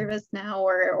service now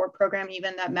or program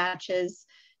even that matches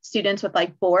students with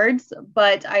boards,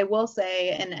 but I will say,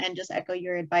 and just echo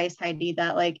your advice, Heidi,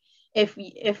 that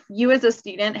if you as a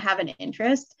student have an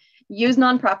interest, use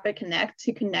Nonprofit Connect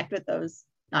to connect with those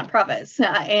nonprofits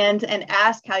and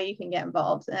ask how you can get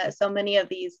involved. So many of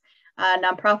these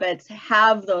nonprofits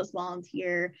have those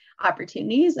volunteer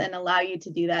opportunities and allow you to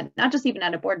do that, not just even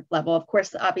at a board level. Of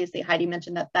course, obviously, Heidi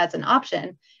mentioned that that's an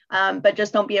option, but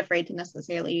just don't be afraid to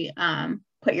necessarily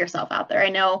put yourself out there. I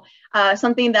know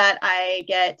something that I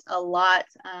get a lot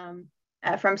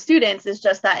from students is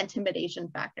just that intimidation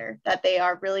factor, that they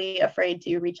are really afraid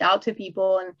to reach out to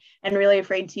people and really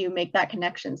afraid to make that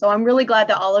connection. So I'm really glad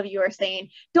that all of you are saying,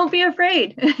 don't be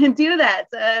afraid, do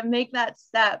that, make that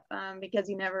step, because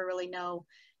you never really know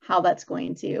how that's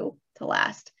going to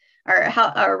last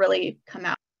or really come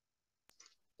out.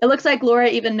 It looks like Laura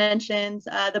even mentions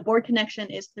the board connection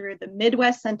is through the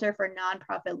Midwest Center for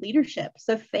Nonprofit Leadership.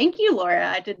 So thank you, Laura.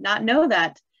 I did not know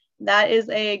that. That is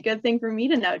a good thing for me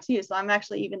to know too. So I'm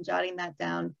actually even jotting that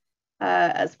down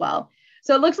as well.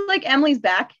 So it looks like Emily's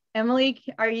back. Emily,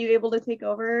 are you able to take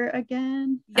over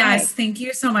again? Yes, thank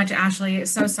you so much, Ashley.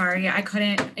 So sorry, I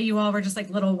couldn't, you all were just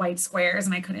little white squares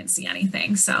and I couldn't see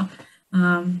anything. So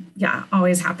yeah,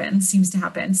 always happens, seems to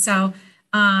happen. So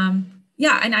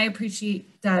yeah, and I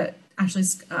appreciate that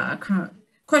Ashley's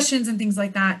questions and things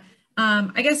like that.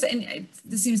 I guess, and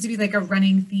this seems to be a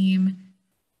running theme.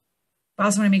 I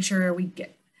also want to make sure we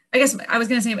get I guess I was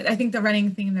going to say, but I think the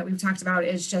running theme that we've talked about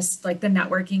is just like the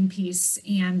networking piece.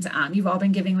 And you've all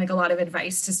been giving like a lot of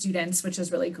advice to students, which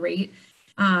is really great.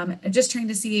 Just trying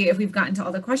to see if we've gotten to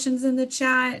all the questions in the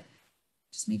chat.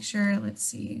 Just make sure, let's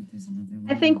see. There's another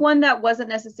one. I think one that wasn't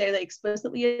necessarily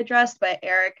explicitly addressed, but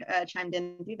Eric chimed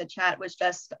in through the chat, was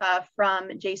just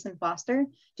from Jason Foster,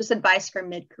 just advice for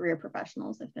mid-career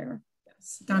professionals if they're.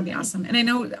 Yes, that would be awesome. And I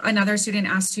know another student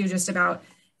asked too, just about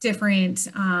different,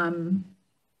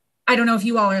 I don't know if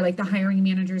you all are like the hiring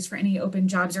managers for any open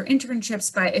jobs or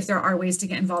internships, but if there are ways to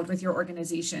get involved with your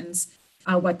organizations,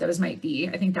 what those might be,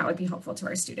 I think that would be helpful to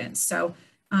our students. So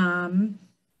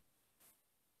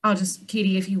I'll just,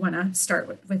 Katie, if you want to start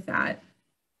with that.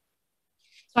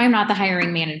 So I'm not the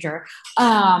hiring manager,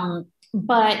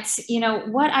 but you know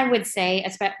what I would say,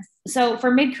 so for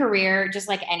mid-career, just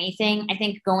like anything, I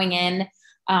think going in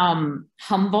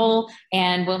humble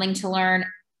and willing to learn.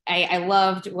 I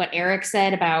loved what Eric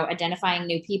said about identifying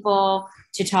new people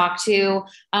to talk to.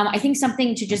 I think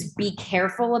something to just be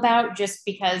careful about, just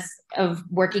because of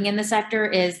working in the sector,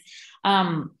 is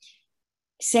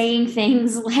saying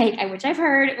things like, which I've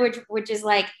heard, which is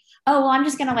like, oh, well, I'm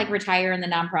just going to like retire in the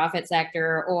nonprofit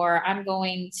sector, or I'm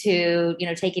going to, you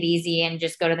know, take it easy and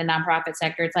just go to the nonprofit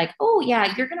sector. It's like, oh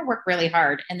yeah, you're going to work really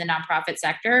hard in the nonprofit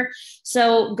sector.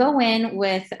 So go in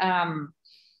with,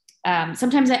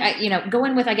 sometimes go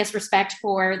in with, I guess, respect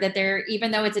for that there,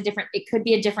 even though it could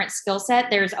be a different skill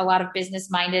set. There's a lot of business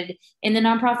minded in the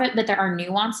nonprofit, but there are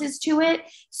nuances to it.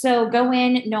 So go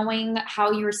in knowing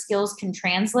how your skills can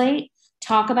translate,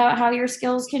 talk about how your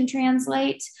skills can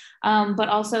translate, but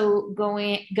also go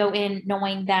in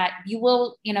knowing that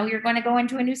you're going to go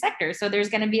into a new sector. So there's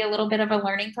going to be a little bit of a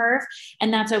learning curve,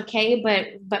 and that's okay,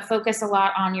 but focus a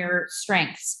lot on your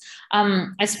strengths.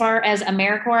 As far as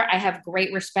AmeriCorps, I have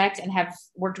great respect and have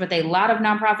worked with a lot of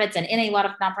nonprofits and in a lot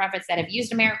of nonprofits that have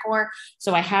used AmeriCorps.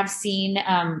 So I have seen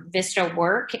Vista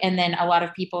work, and then a lot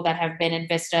of people that have been in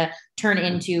Vista turn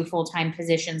into full-time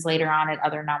positions later on at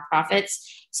other nonprofits.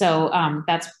 So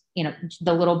that's,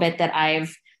 the little bit that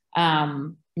I've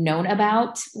known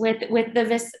about with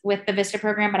the Vista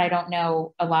program, but I don't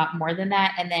know a lot more than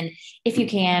that. And then if you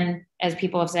can, as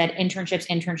people have said,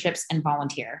 internships and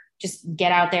volunteer. Just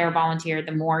get out there, volunteer.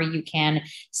 The more you can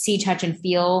see, touch, and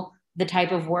feel the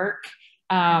type of work,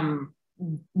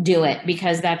 do it,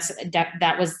 because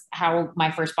that was how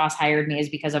my first boss hired me, is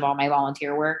because of all my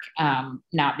volunteer work,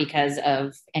 not because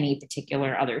of any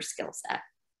particular other skill set.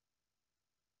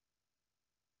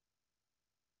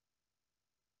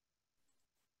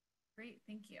 Great,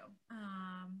 thank you.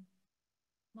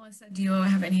 Melissa, do you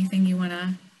have anything you want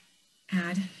to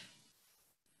add?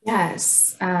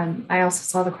 Yes, I also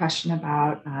saw the question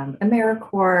about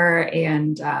AmeriCorps,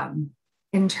 and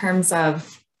in terms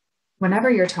of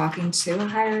whenever you're talking to a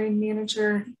hiring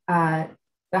manager, the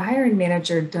hiring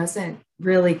manager doesn't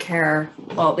really care,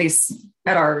 well, at least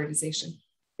at our organization,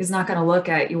 is not going to look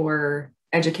at your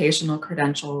educational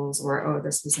credentials, or, oh,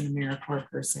 this was an AmeriCorps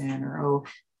person, or, oh,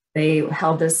 they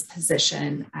held this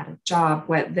position at a job.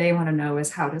 What they want to know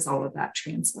is, how does all of that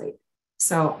translate?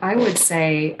 So I would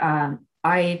say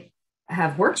I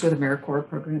have worked with AmeriCorps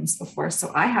programs before,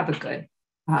 so I have a good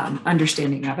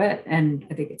understanding of it, and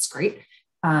I think it's great.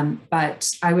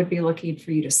 But I would be looking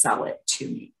for you to sell it to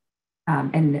me,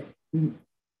 and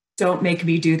don't make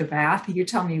me do the math. You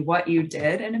tell me what you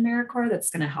did in AmeriCorps that's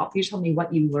going to help you. Tell me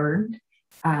what you learned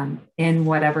in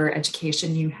whatever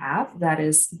education you have that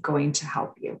is going to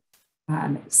help you.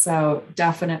 So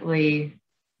definitely,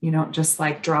 you don't just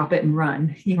like drop it and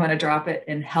run. You want to drop it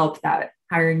and help that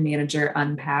hiring manager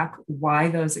unpack why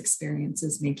those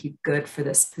experiences make you good for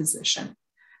this position.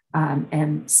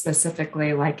 And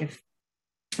specifically, like if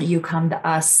you come to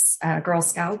us, Girl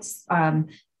Scouts,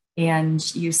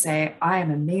 and you say, I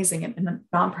am amazing at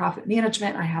nonprofit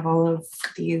management, I have all of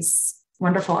these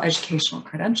wonderful educational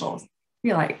credentials.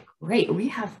 You're like, great, we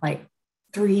have like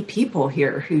 3 people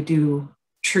here who do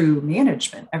true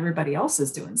management. Everybody else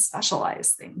is doing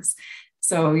specialized things.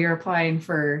 So you're applying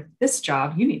for this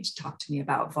job, you need to talk to me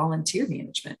about volunteer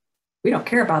management. We don't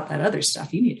care about that other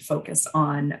stuff. You need to focus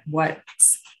on what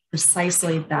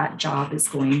precisely that job is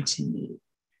going to need.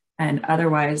 And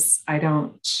otherwise,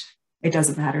 it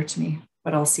doesn't matter to me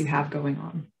what else you have going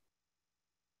on.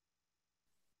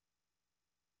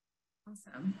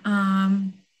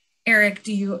 Awesome. Eric,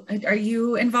 are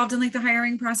you involved in like the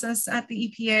hiring process at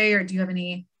the EPA, or do you have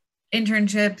any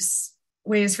internships,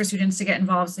 ways for students to get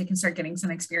involved so they can start getting some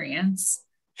experience?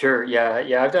 Sure.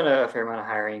 Yeah. I've done a fair amount of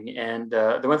hiring, and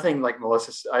the one thing, like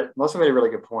Melissa made a really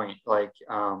good point. Like,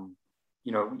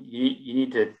 you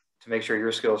need to make sure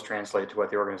your skills translate to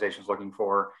what the organization is looking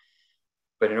for.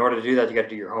 But in order to do that, you got to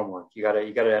do your homework. You got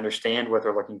to understand what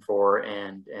they're looking for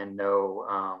and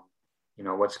know,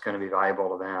 what's going to be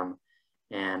valuable to them.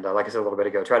 And like I said a little bit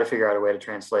ago, try to figure out a way to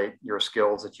translate your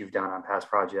skills that you've done on past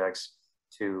projects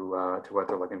to what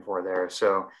they're looking for there.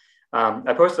 So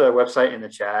I posted a website in the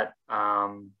chat.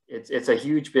 It's a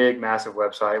huge, big, massive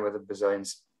website with a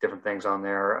bazillion different things on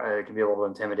there. It can be a little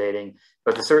intimidating,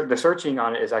 but the searching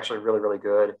on it is actually really, really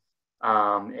good.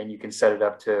 And you can set it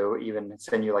up to even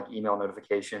send you like email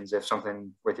notifications if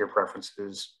something with your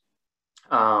preferences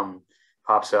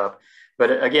pops up.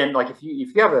 But again, like if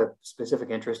you have a specific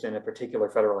interest in a particular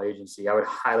federal agency, I would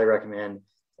highly recommend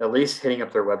at least hitting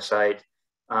up their website.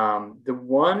 The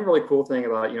one really cool thing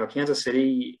about, Kansas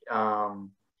City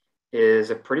is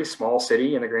a pretty small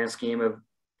city in the grand scheme of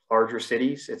larger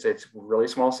cities. It's a really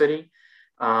small city,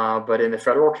 but in the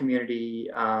federal community,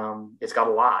 it's got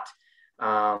a lot.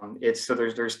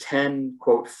 There's 10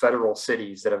 quote federal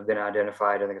cities that have been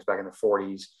identified. I think it's back in the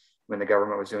 40s when the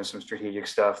government was doing some strategic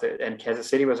stuff, and Kansas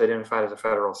City was identified as a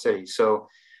federal city. So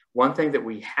one thing that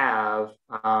we have,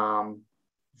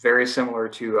 very similar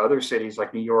to other cities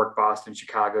like New York, Boston,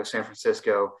 Chicago, San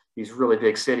Francisco, these really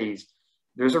big cities,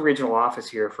 there's a regional office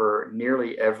here for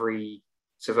nearly every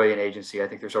civilian agency. I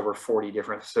think there's over 40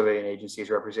 different civilian agencies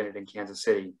represented in Kansas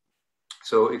City.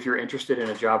 So if you're interested in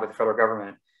a job with the federal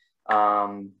government,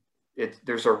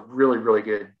 there's a really, really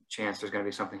good chance there's going to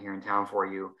be something here in town for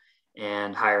you,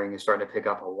 and hiring is starting to pick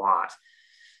up a lot.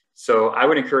 So I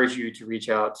would encourage you to reach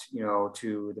out,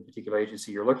 to the particular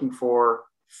agency you're looking for,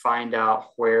 find out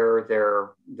where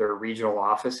their regional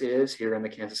office is here in the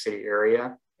Kansas City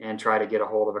area, and try to get a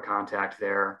hold of a contact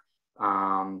there,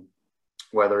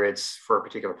 whether it's for a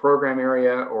particular program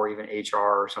area or even HR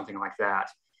or something like that.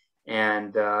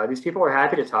 And these people are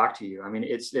happy to talk to you. I mean,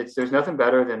 there's nothing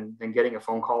better than getting a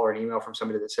phone call or an email from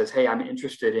somebody that says, hey, I'm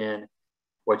interested in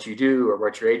what you do or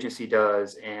what your agency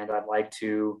does, and I'd like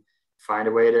to find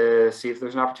a way to see if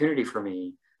there's an opportunity for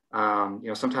me.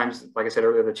 Sometimes, like I said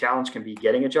earlier, the challenge can be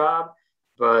getting a job,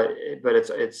 but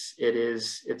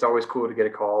it's always cool to get a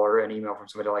call or an email from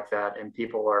somebody like that. And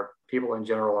people in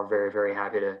general are very, very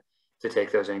happy to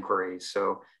take those inquiries.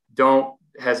 So don't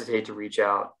hesitate to reach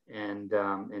out and do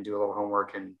a little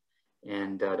homework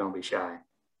and don't be shy.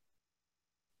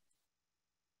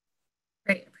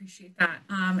 Great, appreciate that.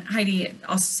 Heidi,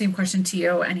 also same question to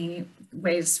you. Any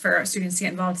ways for students to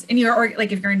get involved in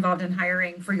if you're involved in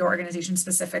hiring for your organization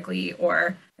specifically,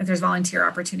 or if there's volunteer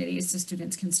opportunities so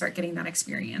students can start getting that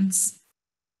experience?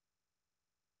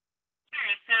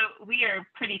 Sure, so we are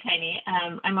pretty tiny.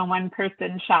 I'm a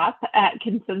one-person shop at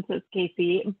Consensus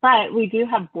KC, but we do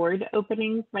have board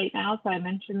openings right now. So I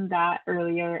mentioned that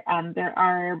earlier. There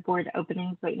are board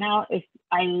openings right now. If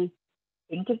I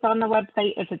think it's on the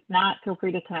website. If it's not, feel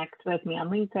free to connect with me on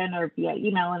LinkedIn or via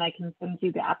email, and I can send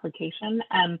you the application.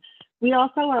 We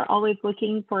also are always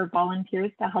looking for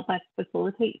volunteers to help us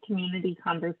facilitate community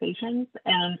conversations,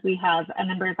 and we have a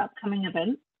number of upcoming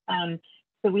events.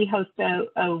 So we host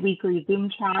a weekly Zoom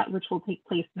chat, which will take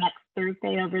place next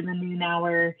Thursday over the noon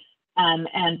hour,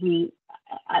 and we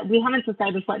haven't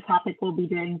decided what topic we'll be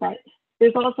doing, but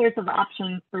there's all sorts of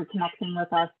options for connecting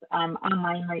with us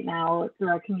online right now through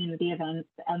our community events.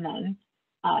 And then,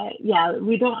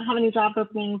 we don't have any job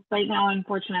openings right now,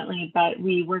 unfortunately, but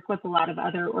we work with a lot of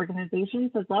other organizations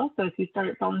as well. So if you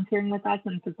start volunteering with us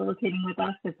and facilitating with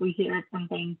us, if we hear of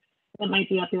something that might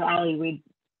be up your alley, we'd,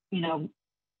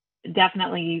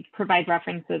 definitely provide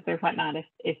references or whatnot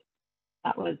if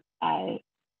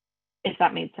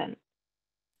that made sense.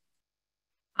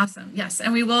 Awesome. Yes.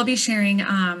 And we will be sharing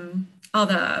all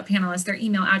the panelists, their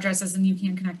email addresses, and you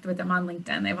can connect with them on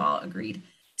LinkedIn. They've all agreed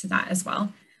to that as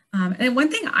well. And then one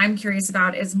thing I'm curious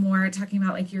about is more talking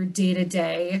about like your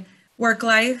day-to-day work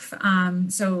life.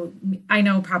 So I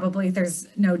know probably there's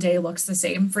no day looks the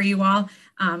same for you all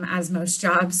as most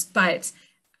jobs, but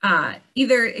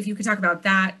either if you could talk about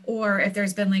that, or if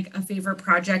there's been like a favorite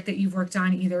project that you've worked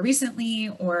on either recently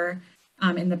or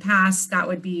in the past, that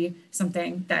would be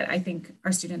something that I think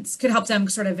our students could help them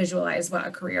sort of visualize what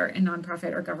a career in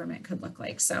nonprofit or government could look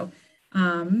like. So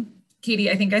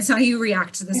Katie, I think I saw you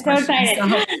react to this question.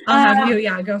 So I'll have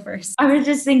you, go first. I was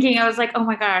just thinking, I was like, oh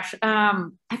my gosh,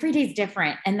 every day's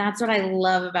different. And that's what I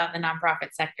love about the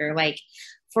nonprofit sector. Like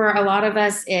for a lot of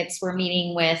us, we're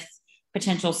meeting with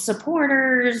potential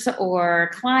supporters or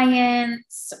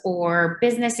clients or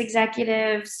business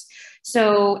executives.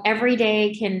 So every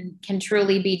day can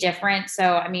truly be different. So,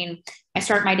 I mean, I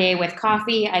start my day with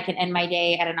coffee. I can end my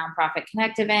day at a Nonprofit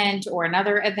Connect event or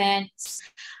another event.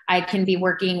 I can be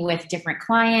working with different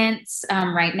clients.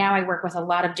 Right now, I work with a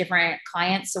lot of different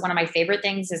clients. So one of my favorite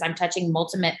things is I'm touching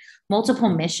multiple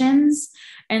missions.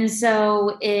 And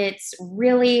so it's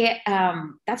really,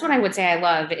 that's what I would say I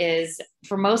love is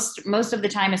for most of the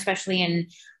time, especially in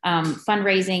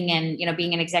fundraising and,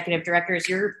 being an executive director, is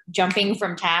you're jumping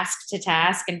from task to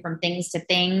task and from things to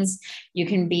things. You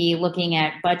can be looking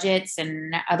at budgets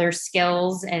and other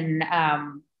skills and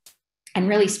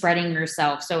really spreading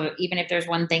yourself. So even if there's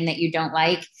one thing that you don't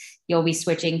like, you'll be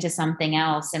switching to something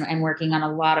else and working on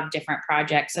a lot of different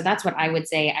projects. So that's what I would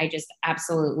say I just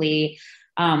absolutely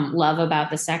love about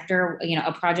the sector.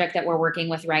 A project that we're working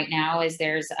with right now is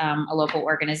there's a local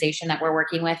organization that we're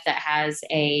working with that has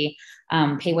a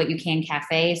pay what you can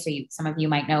cafe. So some of you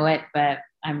might know it, but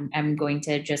I'm going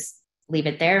to just leave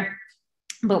it there.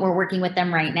 But we're working with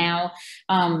them right now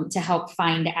to help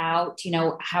find out,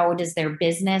 how does their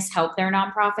business help their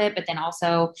nonprofit, but then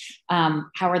also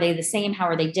how are they the same, how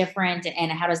are they different,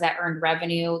 and how does that earned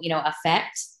revenue,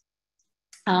 affect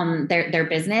their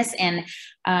business. And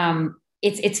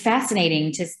it's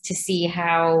fascinating to see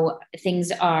how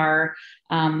things are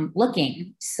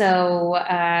looking. So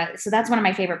that's one of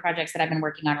my favorite projects that I've been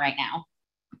working on right now.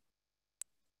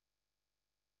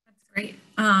 That's great.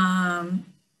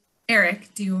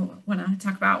 Eric, do you want to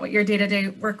talk about what your day-to-day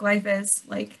work life is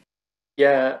like?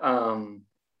 Yeah,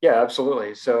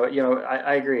 absolutely. So,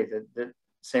 I agree that the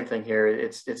same thing here.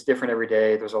 It's different every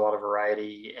day. There's a lot of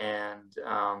variety, and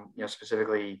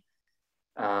specifically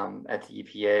at the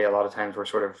EPA, a lot of times we're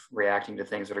sort of reacting to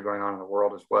things that are going on in the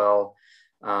world as well.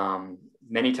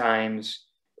 Many times,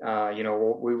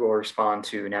 we will respond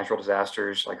to natural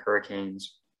disasters like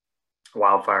hurricanes,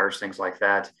 wildfires, things like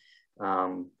that.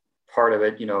 Part of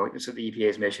it, so the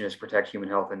EPA's mission is to protect human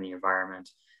health and the environment.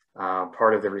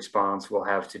 Part of the response will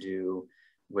have to do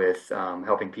with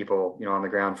helping people, on the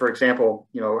ground. For example,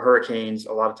 hurricanes,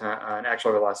 a lot of time, and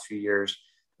actually over the last few years,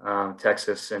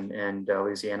 Texas and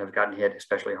Louisiana have gotten hit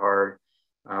especially hard.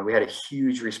 We had a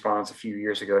huge response a few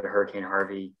years ago to Hurricane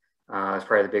Harvey. It's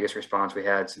probably the biggest response we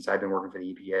had since I've been working for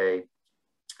the EPA.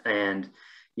 And,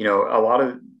 a lot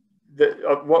of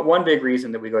one big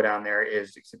reason that we go down there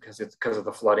is because of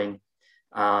the flooding.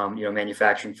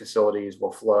 Manufacturing facilities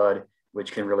will flood,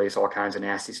 which can release all kinds of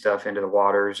nasty stuff into the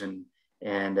waters, and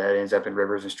it ends up in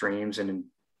rivers and streams and in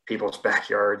people's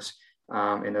backyards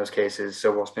in those cases.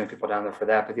 So we'll send people down there for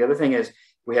that. But the other thing is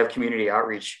we have community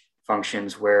outreach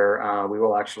functions where we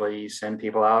will actually send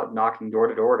people out knocking door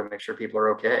to door to make sure people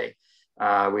are okay.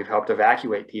 We've helped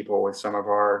evacuate people with some of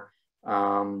our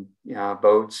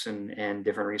boats and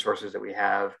different resources that we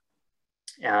have.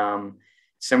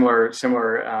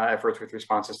 Similar efforts with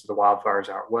responses to the wildfires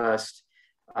out west.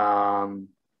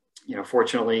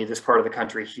 Fortunately, this part of the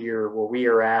country here where we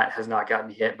are at has not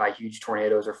gotten hit by huge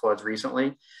tornadoes or floods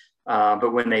recently.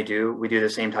 But when they do, we do the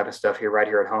same type of stuff right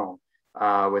here at home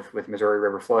with Missouri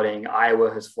River flooding.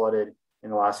 Iowa has flooded in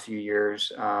the last few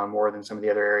years more than some of the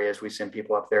other areas. We send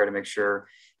people up there to make sure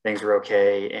things are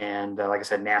okay. And like I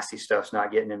said, nasty stuff's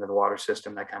not getting into the water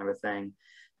system, that kind of a thing.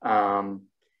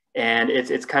 And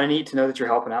it's kind of neat to know that you're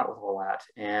helping out with all that,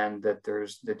 and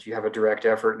that you have a direct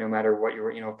effort, no matter what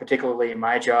you're, particularly in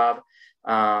my job,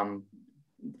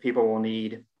 people will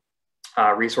need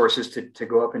resources to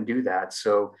go up and do that.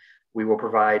 So we will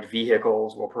provide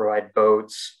vehicles, we'll provide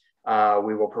boats,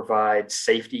 we will provide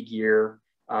safety gear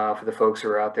for the folks who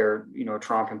are out there,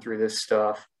 tromping through this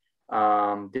stuff,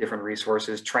 different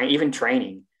resources, even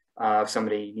training. If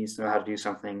somebody needs to know how to do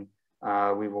something,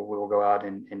 we will go out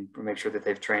and make sure that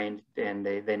they've trained and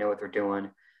they know what they're doing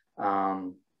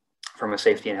from a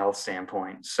safety and health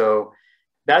standpoint. So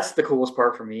that's the coolest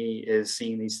part for me, is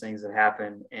seeing these things that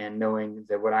happen and knowing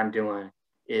that what I'm doing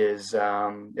is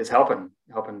helping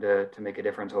to make a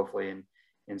difference, hopefully,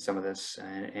 in some of this.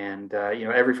 And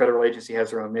every federal agency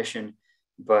has their own mission,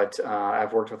 but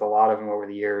I've worked with a lot of them over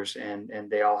the years, and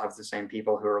they all have the same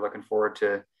people who are looking forward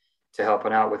to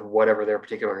helping out with whatever their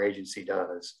particular agency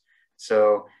does.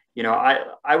 So,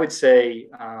 I would say,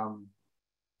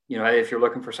 if you're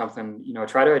looking for something,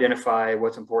 try to identify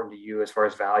what's important to you as far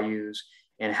as values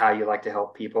and how you like to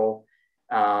help people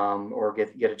or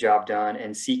get a job done,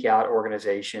 and seek out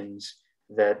organizations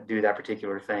that do that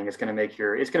particular thing. It's going to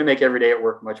make every day at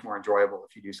work much more enjoyable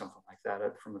if you do something like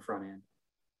that from the front end.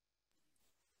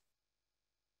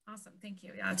 Awesome. Thank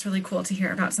you. Yeah, it's really cool to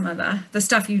hear about some of the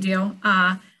stuff you do.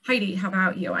 Heidi, how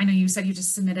about you? I know you said you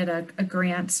just submitted a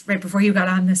grant right before you got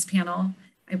on this panel,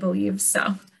 I believe. So.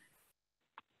 Yes,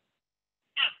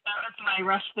 that was my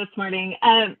rush this morning.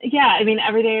 Yeah, I mean,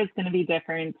 every day is going to be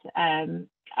different.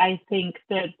 I think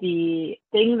that the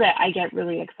thing that I get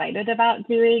really excited about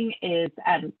doing is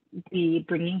the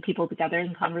bringing people together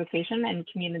in conversation and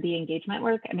community engagement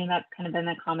work. I mean, that's kind of been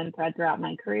a common thread throughout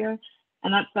my career.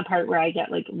 And that's the part where I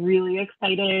get like really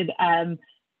excited.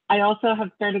 I also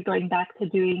have started going back to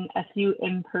doing a few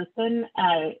in-person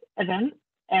events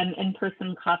and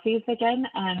in-person coffees again.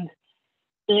 And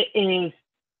it is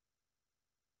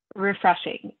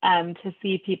refreshing to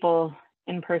see people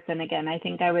in person again. I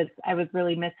think I was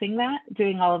really missing that,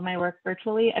 doing all of my work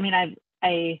virtually. I mean,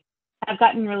 I've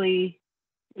gotten really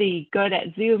good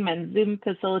at Zoom and Zoom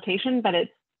facilitation, but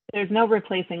there's no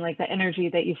replacing like the energy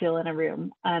that you feel in a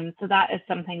room. So that is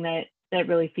something that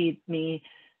really feeds me.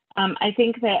 I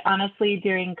think that honestly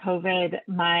during COVID,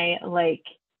 my like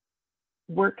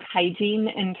work hygiene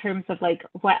in terms of like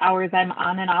what hours I'm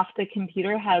on and off the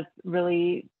computer has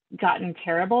really gotten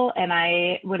terrible. And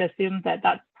I would assume that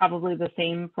that's probably the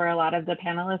same for a lot of the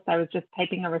panelists. I was just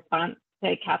typing a response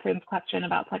to Catherine's question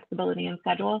about flexibility and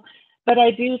schedule, but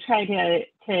I do try to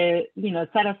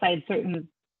set aside certain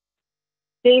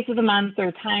days of the month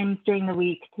or times during the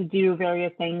week to do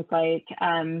various things like,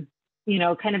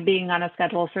 kind of being on a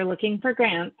schedule for looking for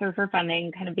grants or for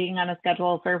funding, kind of being on a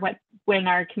schedule for when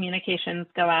our communications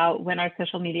go out, when our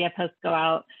social media posts go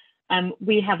out.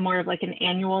 We have more of like an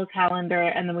annual calendar,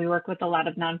 and then we work with a lot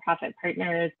of nonprofit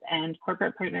partners and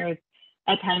corporate partners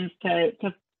at times to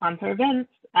sponsor events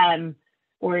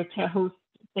or to host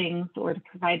things or to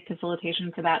provide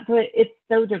facilitation for that. So it's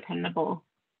so dependable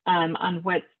on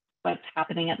what's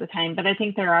happening at the time. But I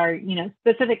think there are,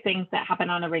 specific things that happen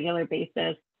on a regular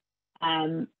basis.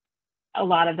 A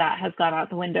lot of that has gone out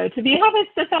the window, to be honest,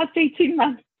 the past 18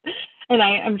 months. And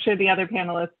I'm sure the other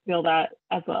panelists feel that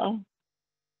as well.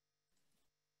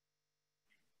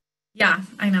 Yeah,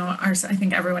 I know. I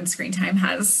think everyone's screen time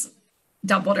has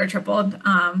doubled or tripled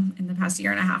in the past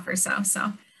year and a half or so.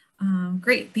 So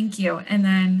great, thank you. And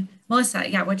then Melissa,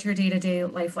 yeah, what's your day-to-day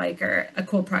life like, or a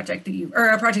cool project or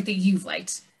a project that you've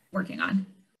liked working on?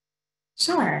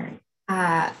 Sure.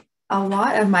 A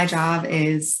lot of my job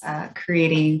is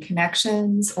creating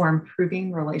connections or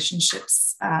improving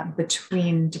relationships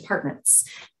between departments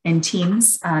and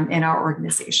teams in our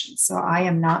organization. So I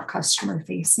am not customer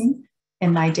facing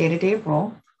in my day-to-day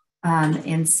role.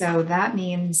 And so that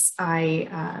means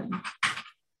I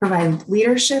provide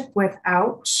leadership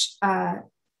without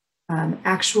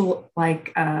actual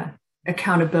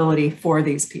accountability for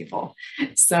these people.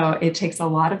 So it takes a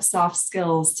lot of soft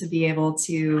skills to be able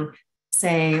to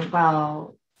say,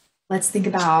 well, let's think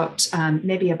about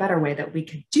maybe a better way that we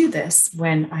could do this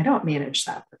when I don't manage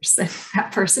that person.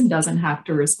 That person doesn't have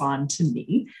to respond to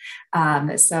me.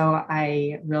 So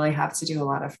I really have to do a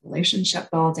lot of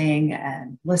relationship building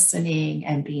and listening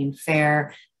and being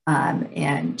fair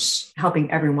and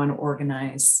helping everyone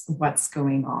organize what's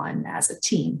going on as a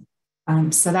team.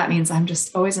 So that means I'm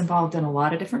just always involved in a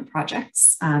lot of different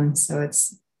projects. So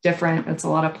it's different. It's a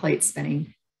lot of plate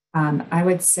spinning. I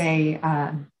would say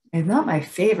it's not my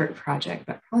favorite project,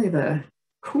 but probably the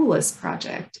coolest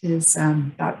project is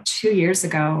about 2 years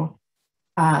ago.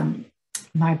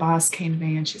 My boss came to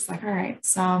me and she's like, all right,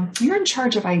 so you're in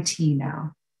charge of IT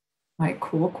now. I'm like,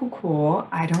 cool.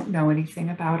 I don't know anything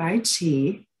about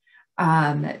IT.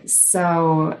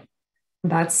 So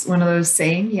that's one of those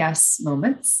saying yes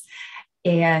moments.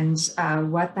 And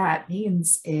what that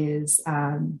means is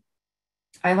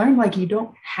I learned you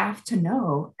don't have to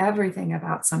know everything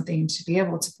about something to be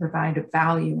able to provide a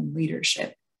value and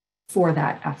leadership for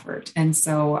that effort. And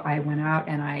so I went out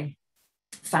and I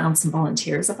found some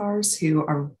volunteers of ours who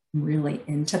are really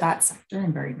into that sector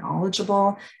and very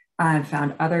knowledgeable. I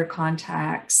found other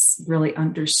contacts, really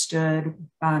understood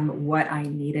what I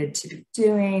needed to be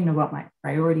doing and what my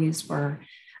priorities were.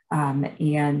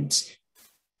 And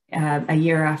a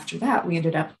year after that, we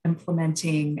ended up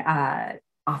implementing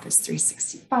Office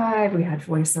 365. We had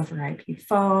voice over IP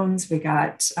phones. We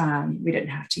didn't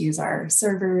have to use our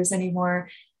servers anymore.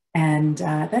 And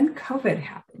then COVID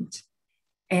happened.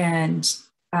 And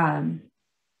I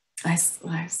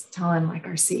was telling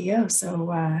our CEO,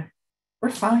 so we're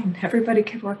fine. Everybody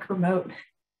can work remote.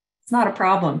 It's not a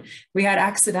problem. We had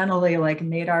accidentally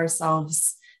made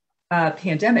ourselves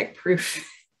pandemic proof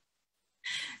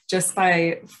just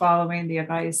by following the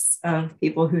advice of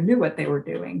people who knew what they were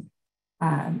doing.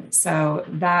 So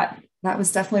that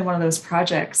was definitely one of those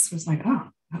projects. Was like, oh,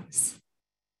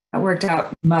 that worked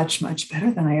out much, much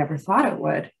better than I ever thought it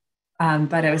would.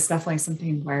 But it was definitely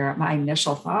something where my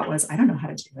initial thought was, I don't know how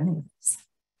to do any of this.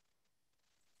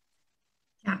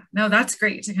 Yeah, no, that's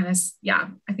great to kind of,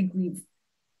 I think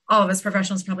all of us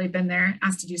professionals probably been there,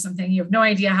 asked to do something. You have no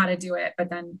idea how to do it, but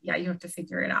then, you have to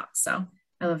figure it out. So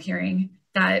I love hearing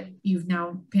that you've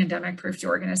now pandemic proofed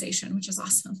your organization, which is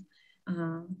awesome.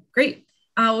 Great.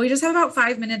 We just have about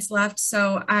 5 minutes left.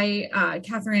 So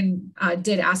Catherine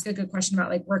did ask a good question about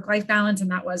like work-life balance,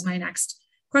 and that was my next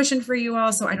question for you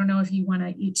all. So I don't know if you want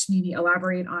to each maybe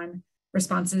elaborate on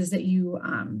responses that you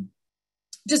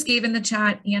just gave in the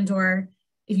chat, and or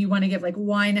if you want to give like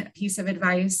one piece of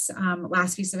advice,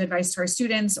 last piece of advice to our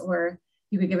students, or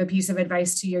you could give a piece of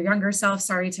advice to your younger self.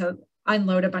 Sorry to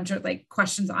unload a bunch of like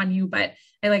questions on you, but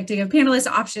I like to give panelists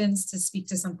options to speak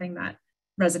to something that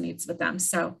resonates with them.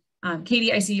 So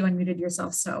Katie, I see you unmuted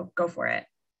yourself, so go for it.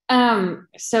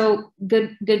 So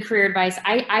good career advice.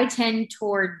 I tend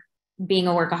toward being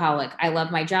a workaholic. I love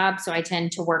my job, so I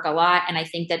tend to work a lot. And I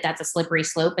think that that's a slippery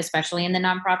slope, especially in the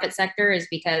nonprofit sector, is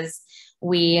because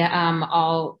we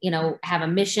all, have a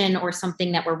mission or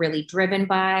something that we're really driven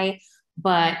by.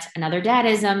 But another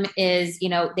dadism is,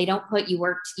 they don't put you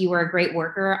were a great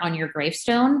worker on your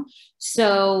gravestone.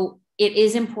 So it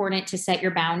is important to set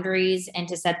your boundaries and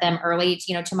to set them early.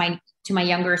 To my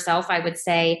younger self, I would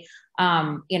say,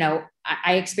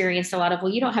 I experienced a lot of,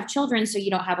 well, you don't have children, so you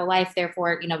don't have a life,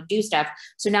 therefore, do stuff.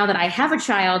 So now that I have a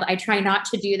child, I try not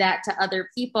to do that to other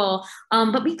people.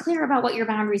 But be clear about what your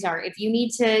boundaries are. If you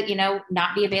need to,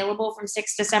 not be available from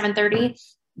 6 to 7:30,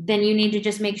 then you need to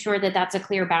just make sure that that's a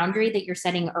clear boundary that you're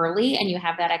setting early and you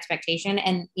have that expectation,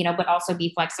 and, but also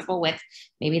be flexible with,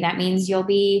 maybe that means you'll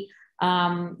be,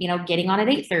 getting on at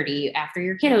 8:30 after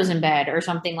your kiddo's in bed or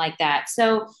something like that.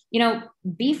 So,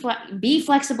 be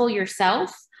flexible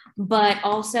yourself, but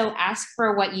also ask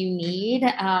for what you need,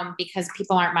 because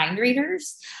people aren't mind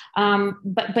readers.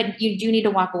 But you do need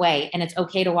to walk away, and it's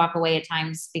okay to walk away at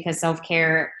times, because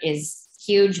self-care is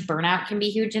huge. Burnout can be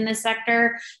huge in this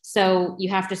sector. So you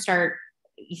have to start,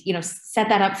 set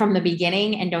that up from the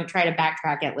beginning and don't try to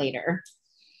backtrack it later.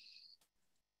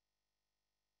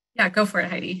 Yeah, go for it,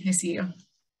 Heidi. I see you.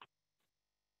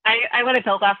 I want to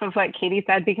build off of what Katie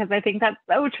said, because I think that's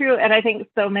so true. And I think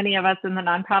so many of us in the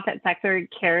nonprofit sector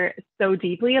care so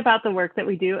deeply about the work that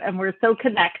we do. And we're so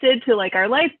connected to like, our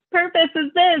life purpose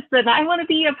is this, and I want to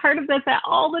be a part of this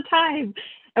all the time.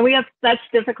 And we have such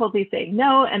difficulty saying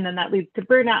no. And then that leads to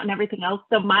burnout and everything else.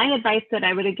 So my advice that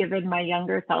I would have given my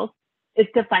younger self is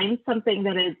to find something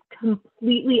that is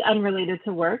completely unrelated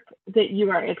to work that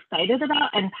you are excited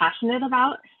about and passionate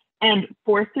about, and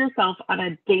force yourself on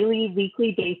a daily,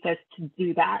 weekly basis to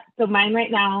do that. So mine right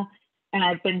now, and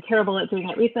I've been terrible at doing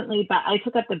it recently, but I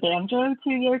took up the banjo 2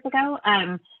 years ago,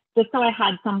 just so I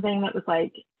had something that was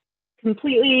like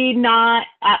completely not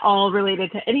at all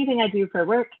related to anything I do for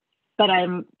work, but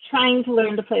I'm trying to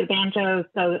learn to play the banjo.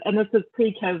 So, and this was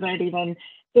pre-COVID even,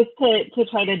 just to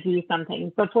try to do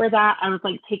something. Before that, I was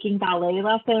like taking ballet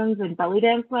lessons and belly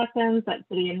dance lessons at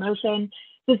City in Motion.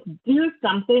 Just do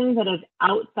something that is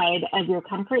outside of your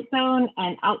comfort zone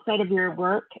and outside of your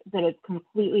work that is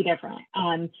completely different,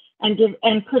 and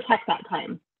protect that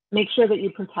time. Make sure that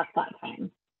you protect that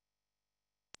time.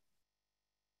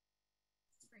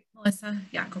 Great. Melissa,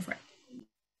 yeah, go for it.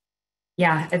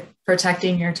 Yeah,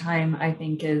 protecting your time, I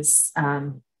think, is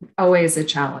always a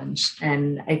challenge.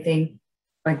 And I think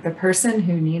like the person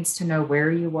who needs to know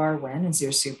where you are when is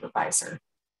your supervisor.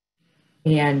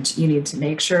 And you need to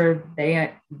make sure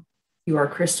you are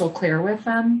crystal clear with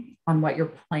them on what your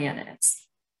plan is.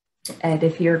 And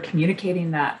if you're communicating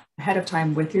that ahead of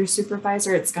time with your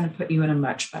supervisor, it's going to put you in a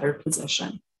much better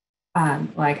position.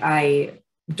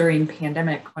 During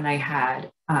pandemic, when I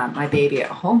had my baby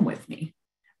at home with me,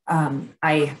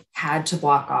 I had to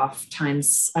block off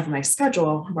times of my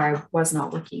schedule where I was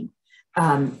not working.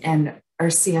 And our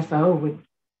CFO would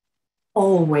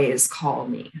always call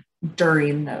me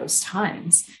during those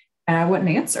times, and I wouldn't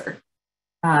answer.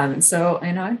 I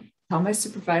tell my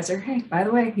supervisor, hey, by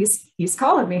the way, he's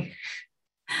calling me.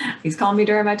 He's calling me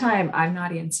during my time. I'm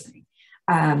not answering.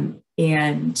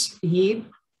 And he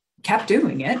kept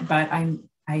doing it, but I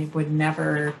would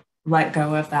never let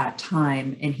go of that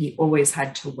time, and he always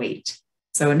had to wait.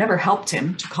 So it never helped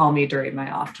him to call me during my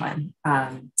off time.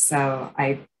 So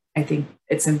I think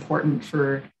it's important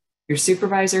for your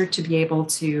supervisor to be able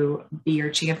to be your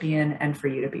champion and for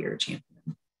you to be your champion.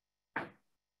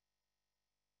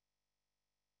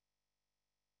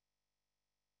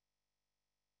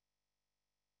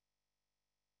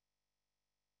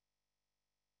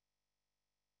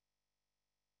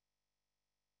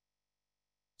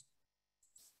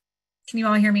 Can you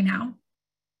all hear me now?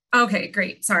 Okay,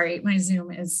 great. Sorry, my Zoom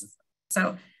is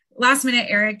so last minute.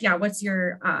 Eric, yeah, what's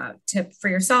your tip for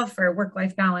yourself for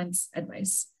work-life balance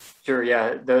advice? Sure,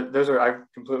 yeah, I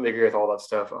completely agree with all that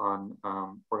stuff on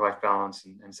work-life balance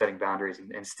and setting boundaries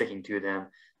and sticking to them.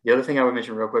 The other thing I would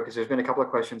mention real quick is there's been a couple of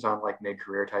questions on like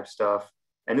mid-career type stuff,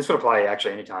 and this would apply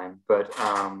actually anytime. But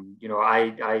you know,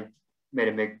 I made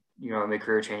a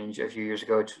mid-career change a few years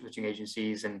ago, switching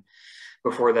agencies, and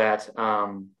before that,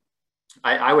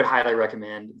 I would highly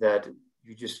recommend that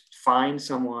you just find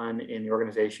someone in the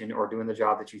organization or doing the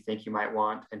job that you think you might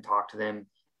want and talk to them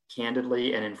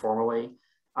candidly and informally.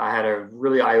 I had a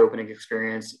really eye-opening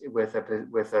experience with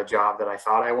a job that I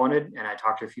thought I wanted, and I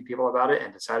talked to a few people about it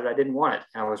and decided I didn't want it.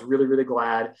 And I was really, really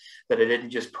glad that I didn't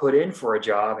just put in for a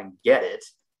job and get it.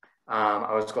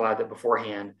 I was glad that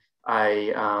beforehand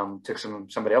I took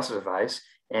somebody else's advice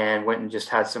and went and just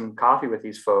had some coffee with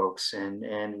these folks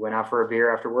and went out for a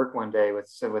beer after work one day with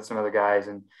some other guys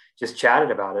and just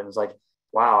chatted about it. And it was like,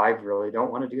 wow, I really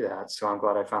don't want to do that. So I'm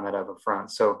glad I found that out up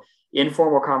front. So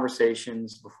informal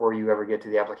conversations before you ever get to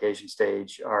the application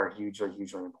stage are hugely,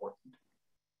 hugely important.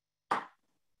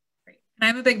 Great. And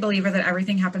I'm a big believer that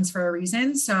everything happens for a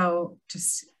reason. So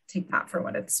just take that for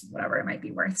whatever it might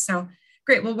be worth. So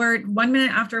great. Well, we're 1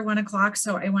 minute after 1 o'clock.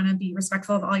 So I want to be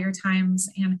respectful of all your times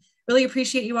and really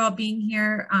appreciate you all being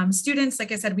here. Students,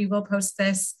 like I said, we will post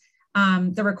this,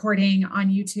 the recording on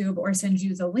YouTube or send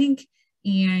you the link.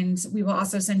 And we will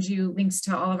also send you links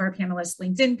to all of our panelists'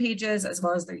 LinkedIn pages, as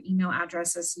well as their email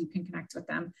addresses so you can connect with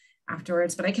them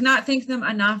afterwards. But I cannot thank them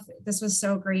enough. This was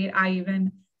so great. I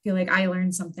even feel like I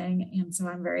learned something. And so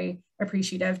I'm very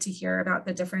appreciative to hear about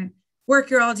the different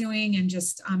work you're all doing and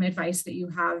just advice that you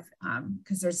have,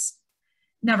 because there's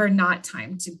never not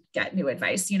time to get new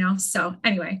advice, you know? So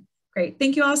anyway, great.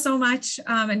 Thank you all so much.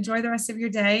 Enjoy the rest of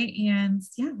your day. And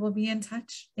yeah, we'll be in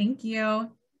touch. Thank you.